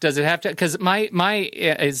 Does it have to? Because my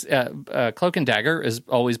is Cloak and Dagger has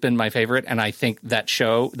always been my favorite, and I think that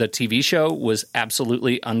show, the TV show, was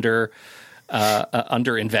absolutely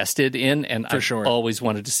underinvested in, and I always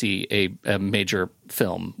wanted to see a major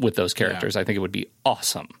film with those characters. I think it would be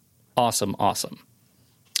awesome. Awesome. I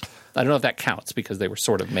don't know if that counts because they were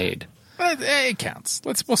sort of made. It counts.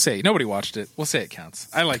 We'll say nobody watched it. We'll say it counts.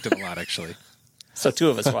 I liked it a lot, actually. So two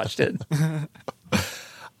of us watched it.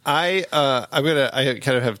 I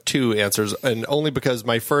kind of have two answers, and only because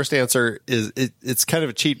my first answer is it's kind of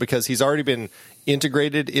a cheat because he's already been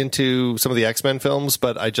integrated into some of the X-Men films,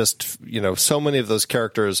 but I just, so many of those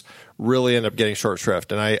characters really end up getting short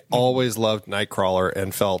shrift, and I always loved Nightcrawler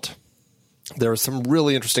and felt there were some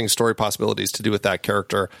really interesting story possibilities to do with that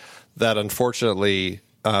character that unfortunately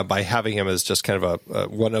by having him as just kind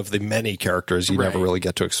of one of the many characters you never really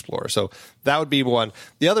get to explore. So that would be one.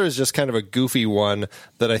 The other is just kind of a goofy one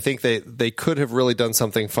that I think they could have really done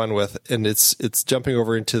something fun with, and it's jumping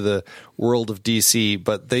over into the world of DC,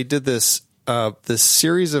 but they did this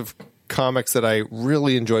series of comics that I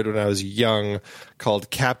really enjoyed when I was young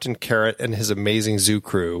called Captain Carrot and His Amazing Zoo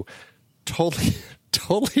Crew.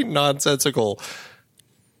 Totally nonsensical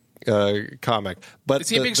comic. But is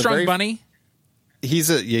he a big strong bunny?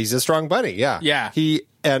 He's a strong bunny, yeah. Yeah.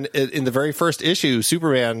 And in the very first issue,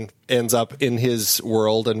 Superman ends up in his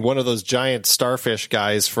world, and one of those giant starfish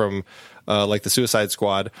guys from like the Suicide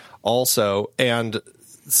Squad also, and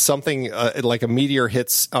something like a meteor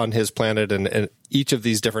hits on his planet, and each of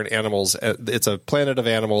these different animals, it's a planet of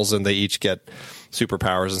animals, and they each get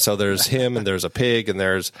superpowers. And so there's him, and there's a pig, and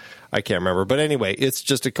there's, I can't remember. But anyway, it's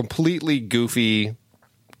just a completely goofy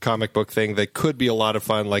comic book thing that could be a lot of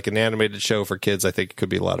fun, like an animated show for kids. I think it could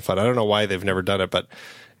be a lot of fun. I don't know why they've never done it, but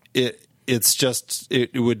it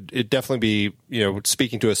would definitely be,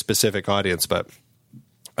 speaking to a specific audience, but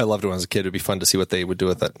I loved it when I was a kid. It'd be fun to see what they would do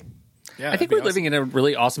with it. Yeah, I think we're living in a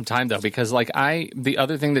really awesome time, though, because the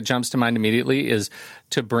other thing that jumps to mind immediately is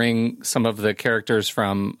to bring some of the characters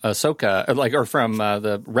from Ahsoka, or from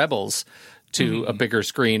the Rebels to a bigger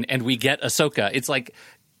screen, and we get Ahsoka. It's like,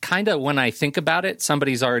 kind of, when I think about it,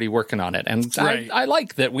 somebody's already working on it. And I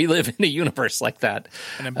like that we live in a universe like that.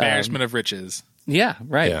 An embarrassment of riches. Yeah,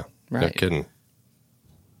 right. Yeah, right. No kidding.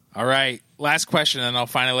 All right, last question, and I'll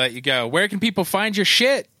finally let you go. Where can people find your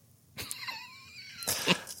shit?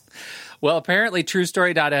 Well, apparently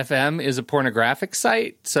TrueStory.fm is a pornographic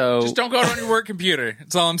site, so just don't go on your work computer.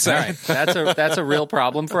 That's all I'm saying. Right. That's a real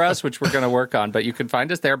problem for us, which we're going to work on. But you can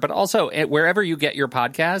find us there. But also, wherever you get your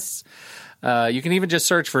podcasts, you can even just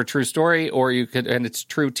search for True Story, or you could, and it's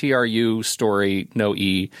True TRU Story, no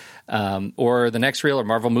E, or The Next Reel or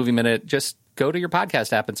Marvel Movie Minute. Just go to your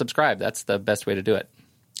podcast app and subscribe. That's the best way to do it.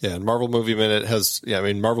 Yeah, and Marvel Movie Minute has,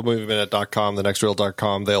 marvelmovieminute.com,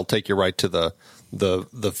 thenextreel.com, they'll take you right to the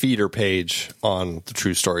feeder page on the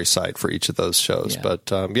True Story site for each of those shows. Yeah. But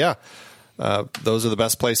those are the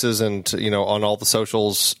best places, and on all the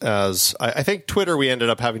socials. As I think Twitter, we ended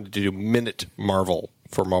up having to do Minute Marvel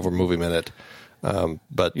for Marvel Movie Minute.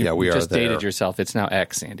 But we are just there. Dated yourself. It's now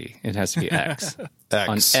X, Andy. It has to be X. X.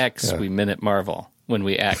 On X, we Minute Marvel. When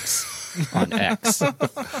we X on X.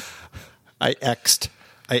 I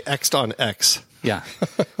X'd on X. Yeah.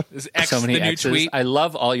 Is X so many the new X's. tweet? I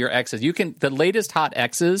love all your X's. The latest hot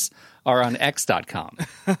X's are on X.com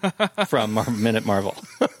from Minute Marvel.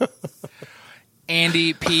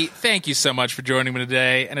 Andy, Pete, thank you so much for joining me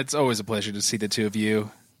today, and it's always a pleasure to see the two of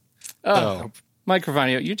you. Oh. Mike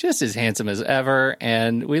Carvanio, you're just as handsome as ever,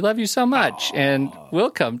 and we love you so much. And we'll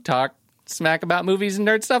come talk smack about movies and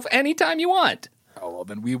nerd stuff anytime you want. Oh, well,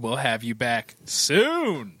 then we will have you back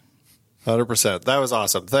soon. 100%. That was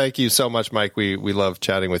awesome. Thank you so much, Mike. We love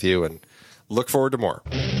chatting with you and look forward to more.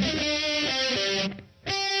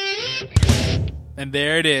 And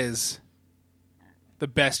there it is. The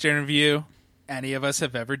best interview any of us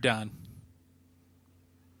have ever done.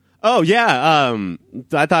 Oh, yeah.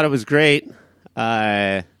 I thought it was great.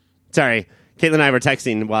 Sorry. Caitlin and I were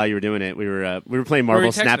texting while you were doing it. We were playing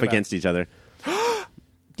Marvel Snap against each other.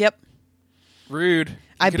 Yep. Rude. You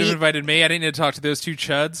could have invited me. I didn't need to talk to those two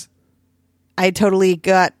chuds. I totally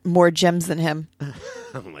got more gems than him.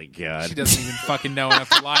 Oh, my God. She doesn't even fucking know enough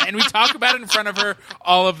to lie. And we talk about it in front of her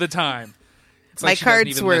all of the time. It's like my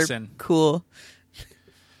cards were cool.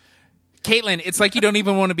 Caitlin, it's like you don't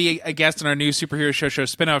even want to be a guest on our new superhero show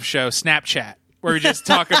spinoff show, Snapchat, where we just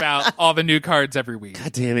talk about all the new cards every week.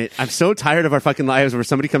 God damn it. I'm so tired of our fucking lives where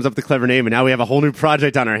somebody comes up with a clever name and now we have a whole new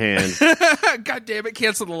project on our hands. God damn it,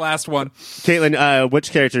 cancel the last one. Caitlin,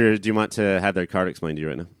 which character do you want to have their card explained to you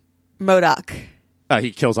right now? MODOK.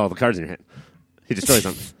 He kills all the cards in your hand. He destroys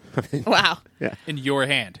them. Wow. Yeah. In your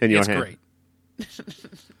hand. In your it's hand. great.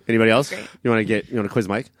 Anybody else? Great. You want to quiz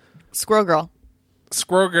Mike? Squirrel Girl.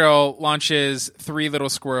 Squirrel Girl launches 3 little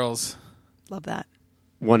squirrels, Love that.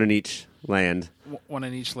 One in each land. one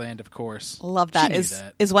in each land, of course. Love that. She knew Is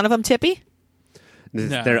that. is one of them Tippy?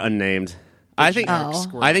 No. They're unnamed. I think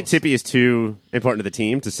Tippy is too important to the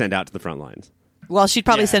team to send out to the front lines. Well, she'd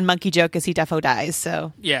probably Yeah. send Monkey Joe because he defo dies.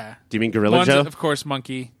 So Yeah. Do you mean Gorilla One's, Joe? of course,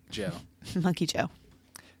 Monkey Joe. Monkey Joe.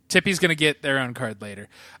 Tippy's going to get their own card later.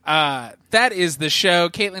 That is the show.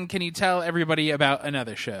 Caitlin, can you tell everybody about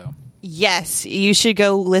another show? Yes, you should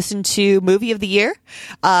go listen to Movie of the Year.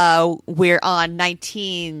 We're on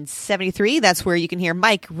 1973. That's where you can hear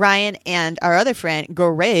Mike, Ryan, and our other friend,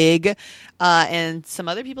 Greg, and some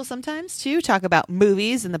other people sometimes, too, talk about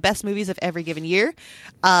movies and the best movies of every given year.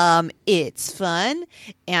 It's fun.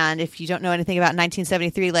 And if you don't know anything about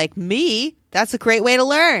 1973 like me, that's a great way to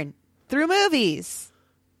learn through movies.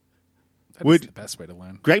 That's Would- the best way to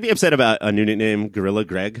learn. Greg be upset about a new nickname, Gorilla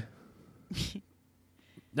Greg?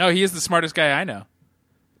 No, he is the smartest guy I know.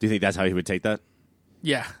 Do you think that's how he would take that?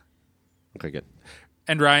 Yeah. Okay, good.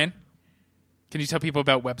 And Ryan, can you tell people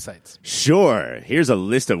about websites? Sure. Here's a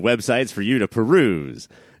list of websites for you to peruse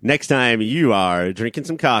next time you are drinking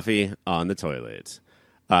some coffee on the toilet.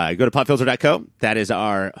 Go to popfilter.co. That is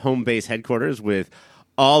our home base headquarters with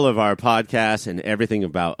all of our podcasts and everything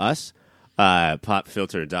about us.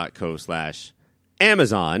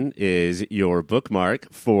 Popfilter.co/Amazon is your bookmark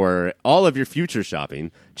for all of your future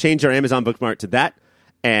shopping. Change your Amazon bookmark to that,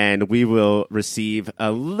 and we will receive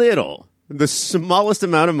the smallest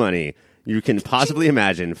amount of money you can possibly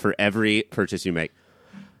imagine for every purchase you make.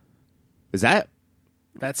 That's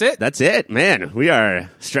it. That's it, man. We are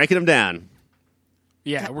striking them down.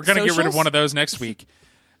 Yeah, we're going to get rid of Socials? one of those next week.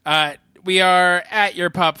 We are at your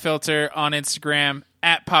Pop Filter on Instagram,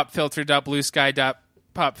 at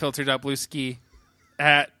popfilter.bluesky.popfilter.blueski,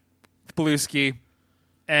 at blueski,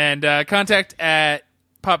 and contact at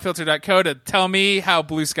popfilter.co to tell me how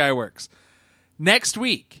Blue Sky works. Next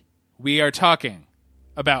week, we are talking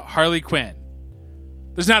about Harley Quinn.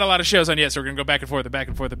 There's not a lot of shows on yet, so we're going to go back and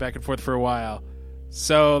forth for a while.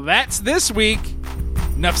 So that's this week.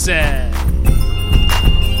 Enough said.